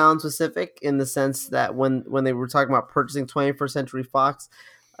break this down specific in the sense that when they were talking about purchasing 21st Century Fox,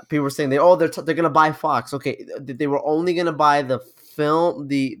 people were saying they're going to buy Fox. Okay, they were only going to buy their film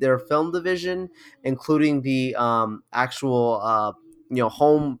division, including the actual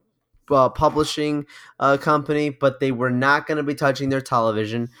home publishing company, but they were not going to be touching their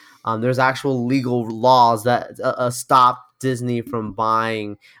television. There's actual legal laws that stop Disney from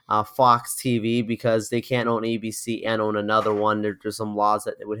buying Fox TV because they can't own ABC and own another one. There's some laws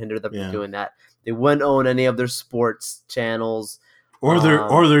that would hinder them from doing that. They wouldn't own any of their sports channels or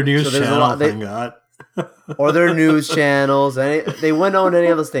their news channel. Thank God. Or their news channels. They wouldn't own any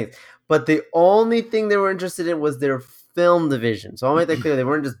of those things. But the only thing they were interested in was their film division. So I'll make that clear. They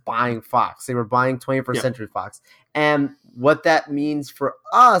weren't just buying Fox. They were buying 21st Century Fox. And what that means for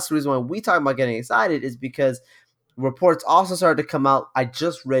us, the reason why we talk about getting excited is because reports also started to come out. I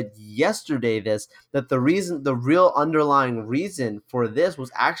just read yesterday that the real underlying reason for this was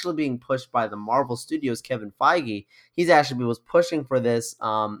actually being pushed by the Marvel Studios, Kevin Feige. He's actually was pushing for this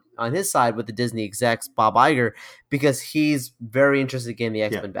on his side with the Disney execs, Bob Iger, because he's very interested in getting the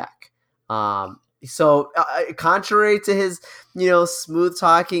X-Men back. So contrary to his, smooth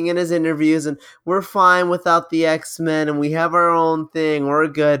talking in his interviews, and we're fine without the X-Men and we have our own thing, we're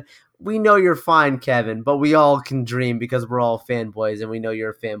good. We know you're fine, Kevin, but we all can dream because we're all fanboys, and we know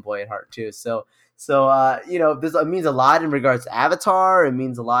you're a fanboy at heart too. So this it means a lot in regards to Avatar. It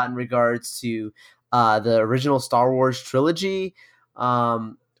means a lot in regards to the original Star Wars trilogy.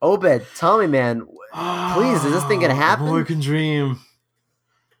 Obed, tell me, man, please, is this thing gonna happen? Boy can dream,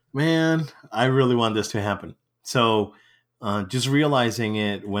 man. I really want this to happen. So, just realizing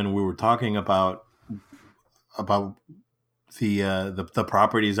it when we were talking about the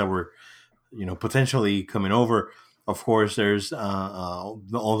properties that were potentially coming over. Of course, there's all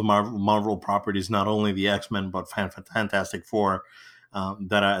the Marvel properties, not only the X-Men but Fantastic Four,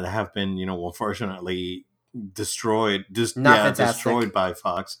 that have been unfortunately destroyed by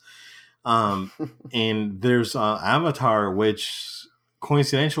Fox. And there's Avatar, which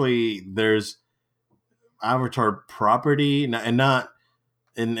coincidentally there's Avatar property,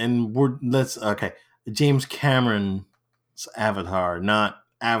 and we're let's okay. James Cameron's Avatar, not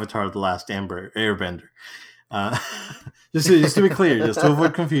Avatar: The Last Airbender. Uh, just to be clear, just to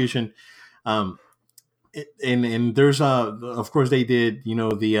avoid confusion. Um, and there's of course they did, you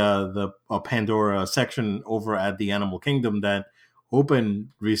know, the Pandora section over at the Animal Kingdom that opened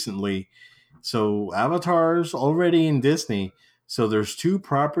recently. So Avatar's already in Disney. So there's two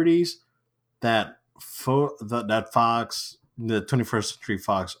properties that Fox, the 21st Century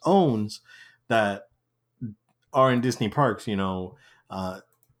Fox owns, that are in Disney parks. You know, uh,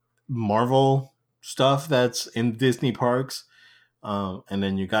 Marvel stuff that's in Disney parks, and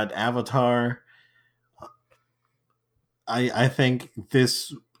then you got Avatar. I think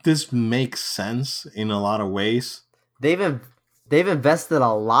this makes sense in a lot of ways. They've in, they've invested a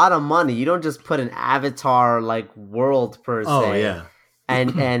lot of money. You don't just put an Avatar like world per Oh se, yeah,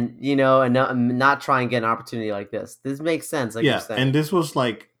 and not try and get an opportunity like this. This makes sense, like you're yeah, and saying. this was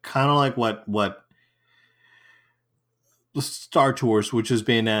like kind of like what Star Tours, which has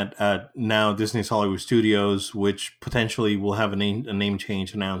been at now Disney's Hollywood Studios, which potentially will have a name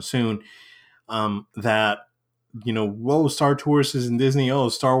change announced soon. That, you know, whoa, Star Tours is in Disney. Oh,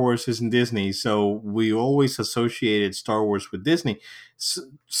 Star Wars is in Disney. So we always associated Star Wars with Disney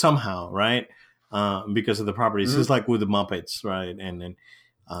somehow, right? Because of the properties. Mhm. It's like with the Muppets, right, and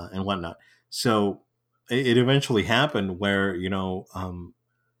whatnot. So it eventually happened where, you know,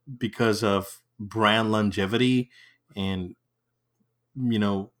 because of brand longevity, and, you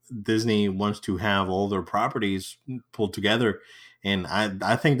know, Disney wants to have all their properties pulled together. And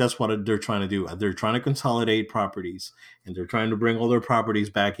I think that's what they're trying to do. They're trying to consolidate properties, and they're trying to bring all their properties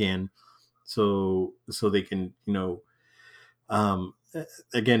back in, so they can, you know, um,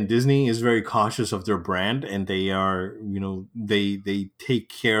 again, Disney is very cautious of their brand, and they are, you know, they take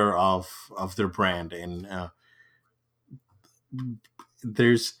care of their brand. And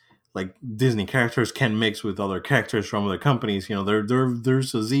there's like Disney characters can mix with other characters from other companies. You know,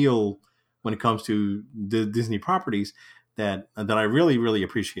 there's a zeal when it comes to the Disney properties that I really really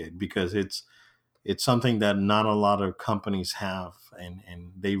appreciate, because it's something that not a lot of companies have,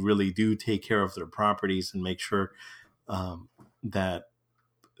 and they really do take care of their properties and make sure, um, that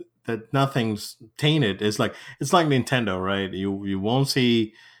nothing's tainted. It's like Nintendo, right? You won't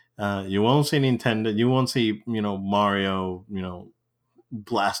see Nintendo. You won't see, you know, Mario, you know,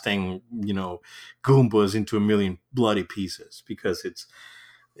 blasting, you know, Goombas into a million bloody pieces, because it's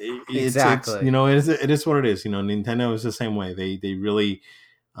you Exactly. know, it is what it is. You know, Nintendo is the same way. They really,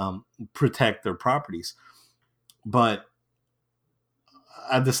 protect their properties. But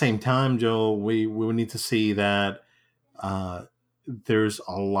at the same time, Joe, we need to see that, uh, there's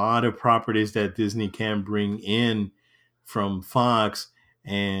a lot of properties that Disney can bring in from Fox,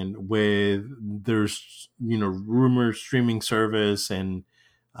 and with there's, you know, rumored streaming service,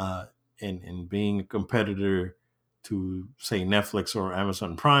 uh, and being a competitor to, say, Netflix or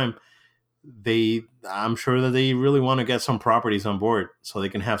Amazon Prime, I'm sure that they really want to get some properties on board so they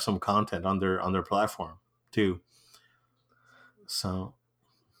can have some content on their platform too. So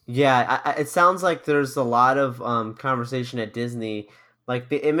Yeah, it sounds like there's a lot of conversation at Disney. Like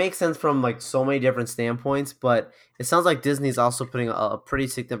it makes sense from like so many different standpoints, but it sounds like Disney's also putting a pretty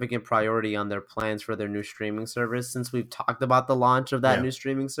significant priority on their plans for their new streaming service. Since we've talked about the launch of that yeah, new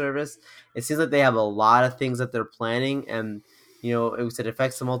streaming service, it seems like they have a lot of things that they're planning, and it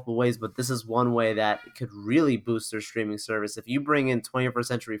affects in multiple ways. But this is one way that it could really boost their streaming service. If you bring in 21st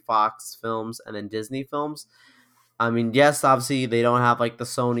Century Fox films and then Disney films, I mean, yes, obviously they don't have like the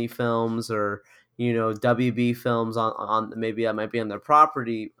Sony films or WB films on maybe that might be on their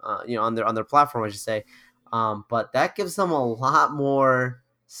property, on their platform, I should say. But that gives them a lot more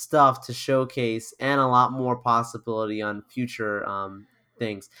stuff to showcase and a lot more possibility on future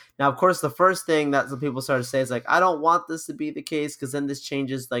things. Now, of course, the first thing that some people start to say is like, I don't want this to be the case because then this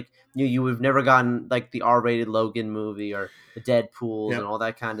changes. Like you would have never gotten like the R-rated Logan movie or the Deadpool's and yep. all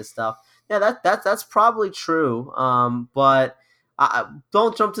that kind of stuff. Yeah, that's probably true. But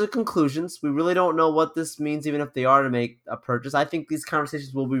don't jump to the conclusions. We really don't know what this means, even if they are to make a purchase. I think these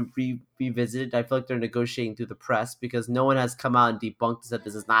conversations will be revisited. I feel like they're negotiating through the press because no one has come out and debunked that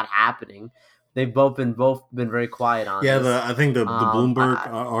this is not happening. They've both been very quiet on Yeah, this. I think the Bloomberg I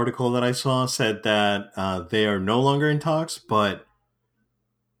article that I saw said that, they are no longer in talks, but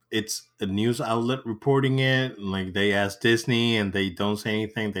it's a news outlet reporting it. And, like, they asked Disney and they don't say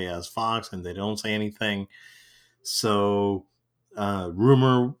anything. They asked Fox and they don't say anything. So,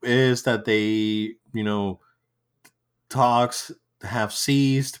 rumor is that they, you know, talks have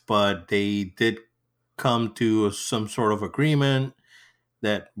ceased, but they did come to some sort of agreement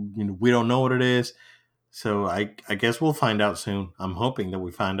that, you know, we don't know what it is. So I guess we'll find out soon. I'm hoping that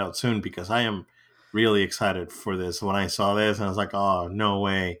we find out soon, because I am really excited for this. When I saw this, I was like, oh, no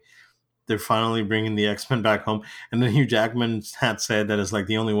way. They're finally bringing the X-Men back home. And then Hugh Jackman had said that it's like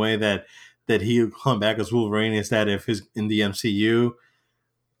the only way that he'll come back as Wolverine is that if he's in the MCU,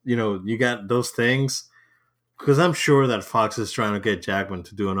 you got those things. Because I'm sure that Fox is trying to get Jackman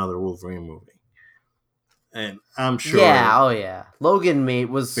to do another Wolverine movie. And I'm sure, Yeah, oh yeah. Logan mate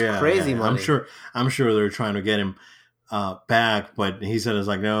was crazy I'm money. sure they're trying to get him back, but he said it's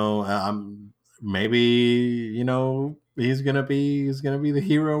like no, maybe he's gonna be the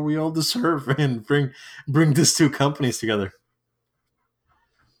hero we all deserve and bring these two companies together.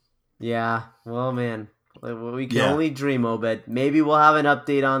 Yeah, well, man, we can Yeah, only dream, Obed. Maybe we'll have an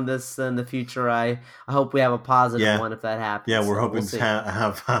update on this in the future. I hope we have a positive yeah, one if that yeah. happens. We're So we'll hoping to see.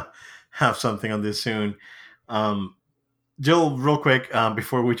 have something on this soon. Um, Jill, real quick,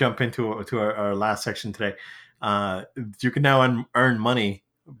 before we jump into our last section today, you can now earn money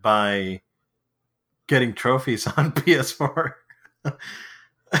by getting trophies on PS4.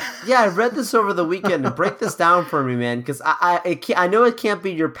 Yeah, I read this over the weekend. And break this down for me, man, because I know it can't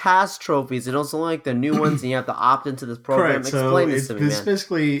be your past trophies. It also like the new ones, and you have to opt into this program. Correct. So Explain this to me, this is man.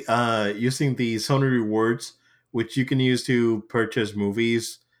 basically using the Sony rewards, which you can use to purchase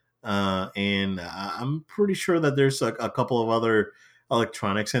movies. And I'm pretty sure that there's a couple of other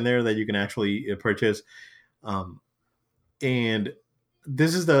electronics in there that you can actually purchase. Um, and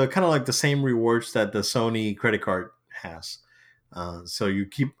this is the kind of like the same rewards that the Sony credit card has. So you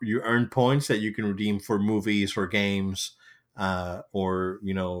earn points that you can redeem for movies or games, or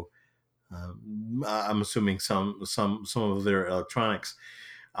I'm assuming some of their electronics.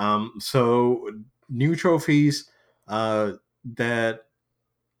 So new trophies that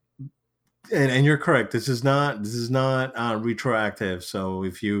and you're correct. This is not retroactive. So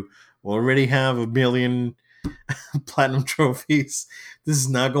if you already have a million platinum trophies, this is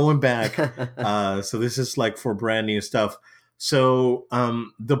not going back. So this is like for brand new stuff. So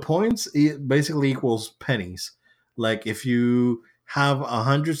the points basically equals pennies. Like if you have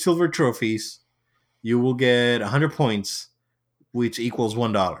 100 silver trophies, you will get 100 points, which equals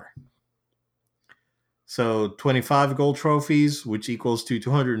 $1. So 25 gold trophies, which equals to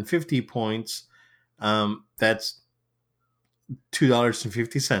 250 points. That's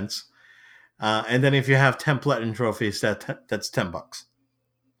 $2.50. And then if you have 10 platinum trophies, that's $10.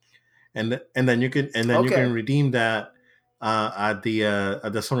 And then you can Okay. redeem that at the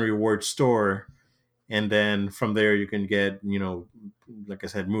Sony Rewards store, and then from there you can get like I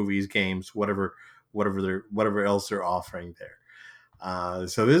said, movies, games, whatever else they're offering there.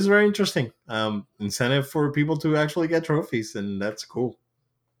 So this is very interesting. Incentive for people to actually get trophies, and that's cool.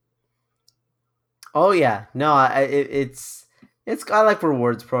 Oh yeah, no, it's I like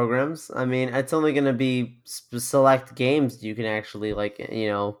rewards programs. I mean, it's only going to be select games you can actually like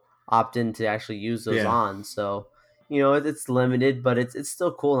opt in to actually use those Yeah, on. So it's limited, but it's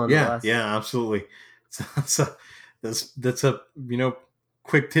still cool yeah, nonetheless. yeah, absolutely. So that's a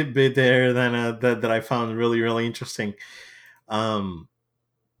quick tidbit there that I found really really interesting. Um,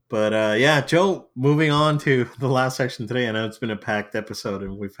 but yeah, Joe. Moving on to the last section today. I know it's been a packed episode,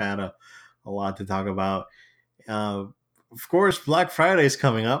 and we've had a lot to talk about. Uh, of course, Black Friday is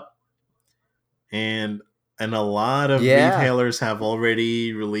coming up, and a lot of Yeah. retailers have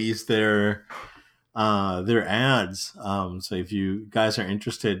already released their ads. So if you guys are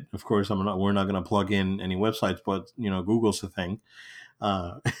interested, of course, we're not going to plug in any websites, but Google's a thing.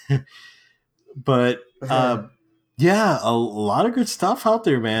 Uh, but yeah, a lot of good stuff out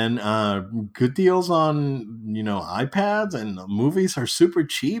there, man. Good deals on iPads, and movies are super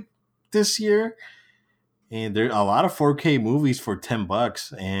cheap this year, and there are a lot of 4K movies for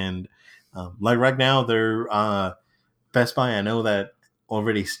 $10. And like right now, they're Best Buy. I know that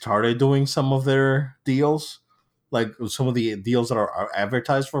already started doing some of their deals, like some of the deals that are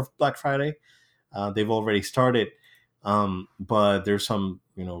advertised for Black Friday. They've already started, but there's some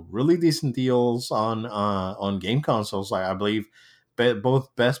really decent deals on game consoles. Like I believe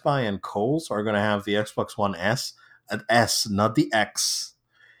both Best Buy and Kohl's are going to have the Xbox One S, an S, not the X.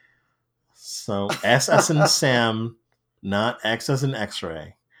 So S as in Sam, not X as in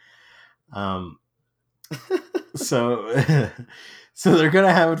X-ray. Um, so so they're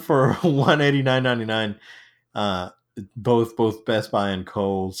gonna have it for $189.99. Uh, both Best Buy and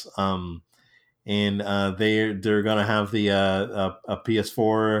Kohl's. And they're gonna have the a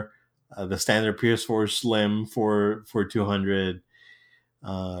PS4, the standard PS4 Slim for 200.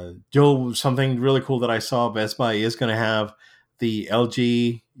 Joe, something really cool that I saw, Best Buy is gonna have the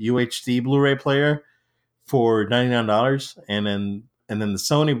LG UHD Blu-ray player for $99, and then the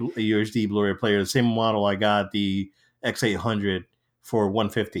Sony UHD Blu-ray player, the same model I got, the X800, for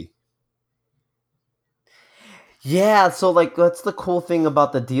 150. Yeah, so like that's the cool thing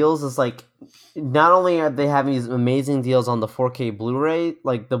about the deals is like not only are they having these amazing deals on the 4K Blu-ray,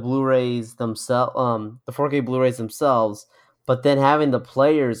 like the Blu-rays themselves, the 4K Blu-rays themselves, but then having the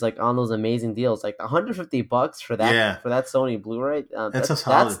players like on those amazing deals, like $150 Yeah, for that Sony Blu-ray, it's a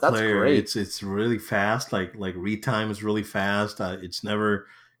solid that's player. great. It's really fast. Like read time is really fast. It's never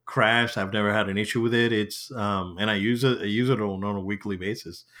crashed. I've never had an issue with it. It's and I use it. I use it on a weekly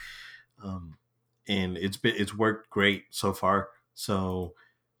basis. Um, and it's worked great so far. So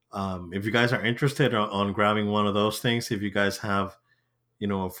if you guys are interested on grabbing one of those things, if you guys have a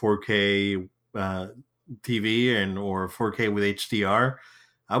 4K uh, TV and or 4K with HDR,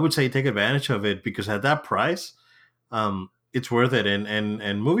 I would say take advantage of it because at that price, it's worth it.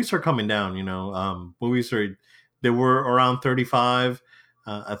 And movies are coming down. Movies are they were around 35.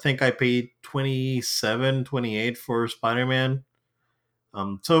 I think I paid 27, 28 for Spider Man.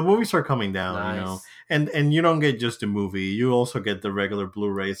 So movies are coming down, Nice. and you don't get just the movie; you also get the regular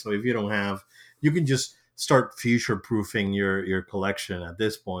Blu-ray. So if you don't have, you can just start future-proofing your collection at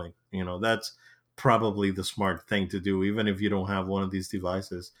this point. That's probably the smart thing to do. Even if you don't have one of these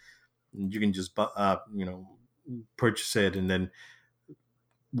devices, you can just purchase it and then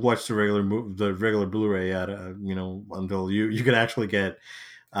watch the regular Blu-ray at until you can actually get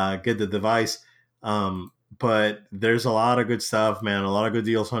the device. But there's a lot of good stuff, man. A lot of good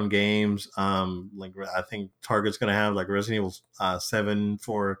deals on games. Like I think Target's gonna have like Resident Evil 7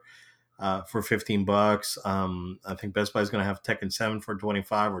 for $15. I think Best Buy is gonna have Tekken 7 for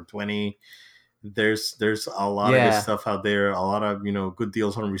 25 or 20. There's a lot of good Yeah. stuff out there. A lot of good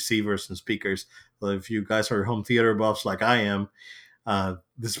deals on receivers and speakers. But if you guys are home theater buffs like I am,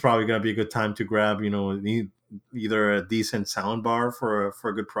 this is probably going to be a good time to grab either a decent sound bar for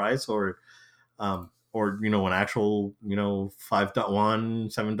a good price or an actual 5.1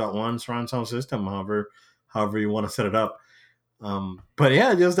 7.1 surround sound system, however you want to set it up. But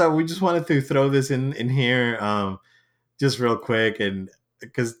yeah, just that we just wanted to throw this in here, just real quick, and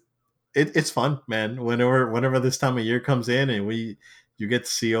because it's fun, man. Whenever this time of year comes in and you get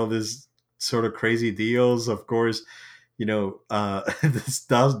to see all this sort of crazy deals. Of course, this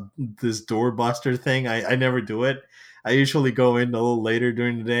doorbuster thing. I never do it. I usually go in a little later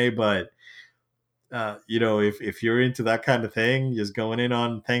during the day, but if you're into that kind of thing, just going in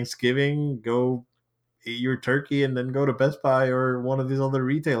on Thanksgiving, go eat your turkey and then go to Best Buy or one of these other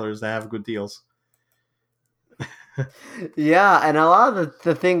retailers that have good deals. Yeah, and a lot of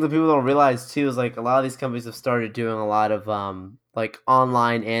the thing that people don't realize too is like a lot of these companies have started doing a lot of like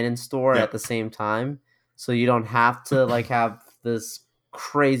online and in store at Yep. the same time. So you don't have to like have this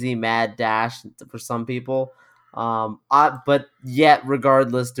crazy mad dash for some people. But yet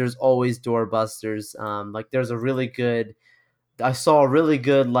regardless, there's always doorbusters. Like there's a really good I saw a really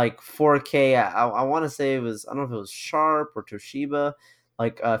good like 4K. I want to say it was I don't know if it was Sharp or Toshiba,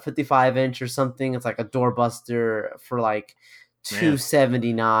 like a 55-inch or something. It's like a doorbuster for like Man,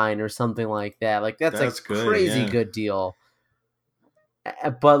 279 or something like that. Like that's a that's good. crazy Yeah. good deal.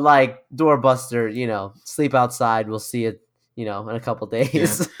 But like doorbuster, sleep outside. We'll see it, in a couple Yeah.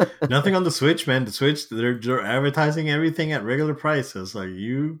 days. Nothing on the Switch, man. The Switch, they're advertising everything at regular prices. Like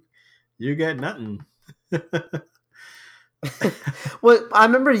you get nothing. Well, I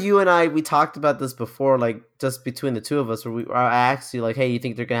remember you and we talked about this before, like just between the two of us, where I asked you like, "Hey, you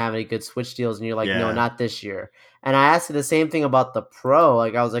think they're gonna have any good Switch deals?" And you're like, "No, Yeah. not this year." And I asked you the same thing about the Pro.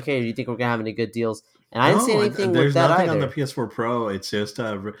 Like, I was like, "Hey, do you think we're gonna have any good deals?" And I didn't see No, anything with there's that nothing on the either. PS4 Pro. It's just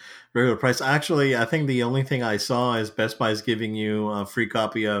a regular price. Actually, I think the only thing I saw is Best Buy is giving you a free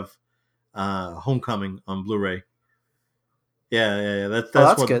copy of Homecoming on Blu-ray. Yeah. Oh, That's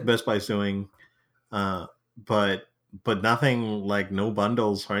that's what good. Best Buy's doing. Uh, but nothing like no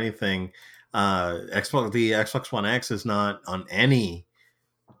bundles or anything. The Xbox One X is not on any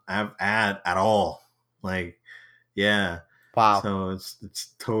ad at all. Like, yeah. Wow. So it's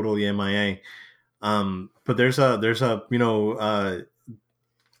totally MIA. But there's a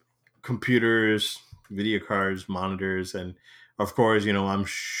computers, video cards, monitors, and of course I'm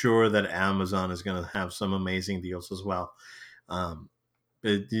sure that Amazon is going to have some amazing deals as well. Um,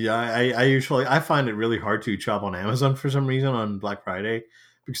 yeah, I usually I find it really hard to shop on Amazon for some reason on Black Friday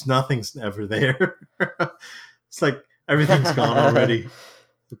because nothing's ever there. It's like everything's gone It's already.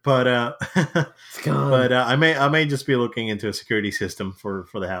 But gone. I may just be looking into a security system for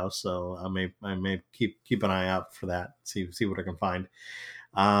the house, so I may keep an eye out for that. See what I can find.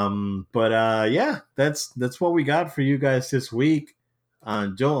 But yeah, that's what we got for you guys this week.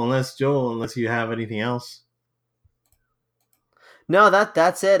 Joel, unless you have anything else. No,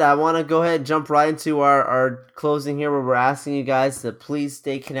 that's it. I want to go ahead and jump right into our closing here, where we're asking you guys to please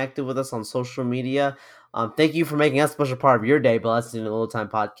stay connected with us on social media. Thank you for making us a special part of your day by listening to the Low Time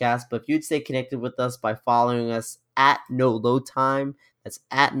Podcast. But if you'd stay connected with us by following us at No Low Time, that's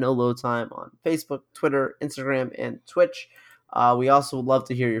at No Low Time on Facebook, Twitter, Instagram, and Twitch. We also would love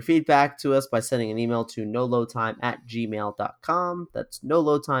to hear your feedback to us by sending an email to nolowtime@gmail.com. That's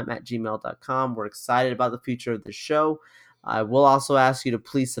nolowtime@gmail.com. We're excited about the future of the show. I will also ask you to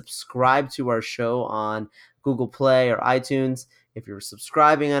please subscribe to our show on Google Play or iTunes. If you're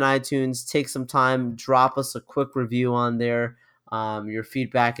subscribing on iTunes, take some time, drop us a quick review on there. Your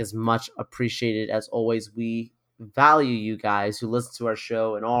feedback is much appreciated. As always, we value you guys who listen to our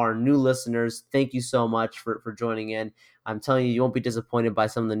show, and all our new listeners. Thank you so much for joining in. I'm telling you, you won't be disappointed by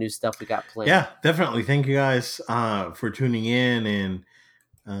some of the new stuff we got planned. Yeah, definitely. Thank you guys for tuning in. And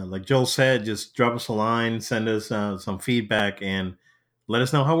like Joel said, just drop us a line, send us some feedback, and let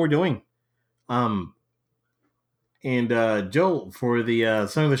us know how we're doing. And Joel, for the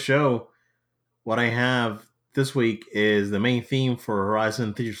song of the show, what I have this week is the main theme for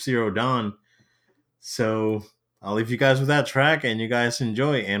Horizon Zero Dawn. So I'll leave you guys with that track, and you guys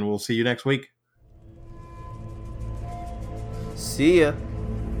enjoy, and we'll see you next week. See ya.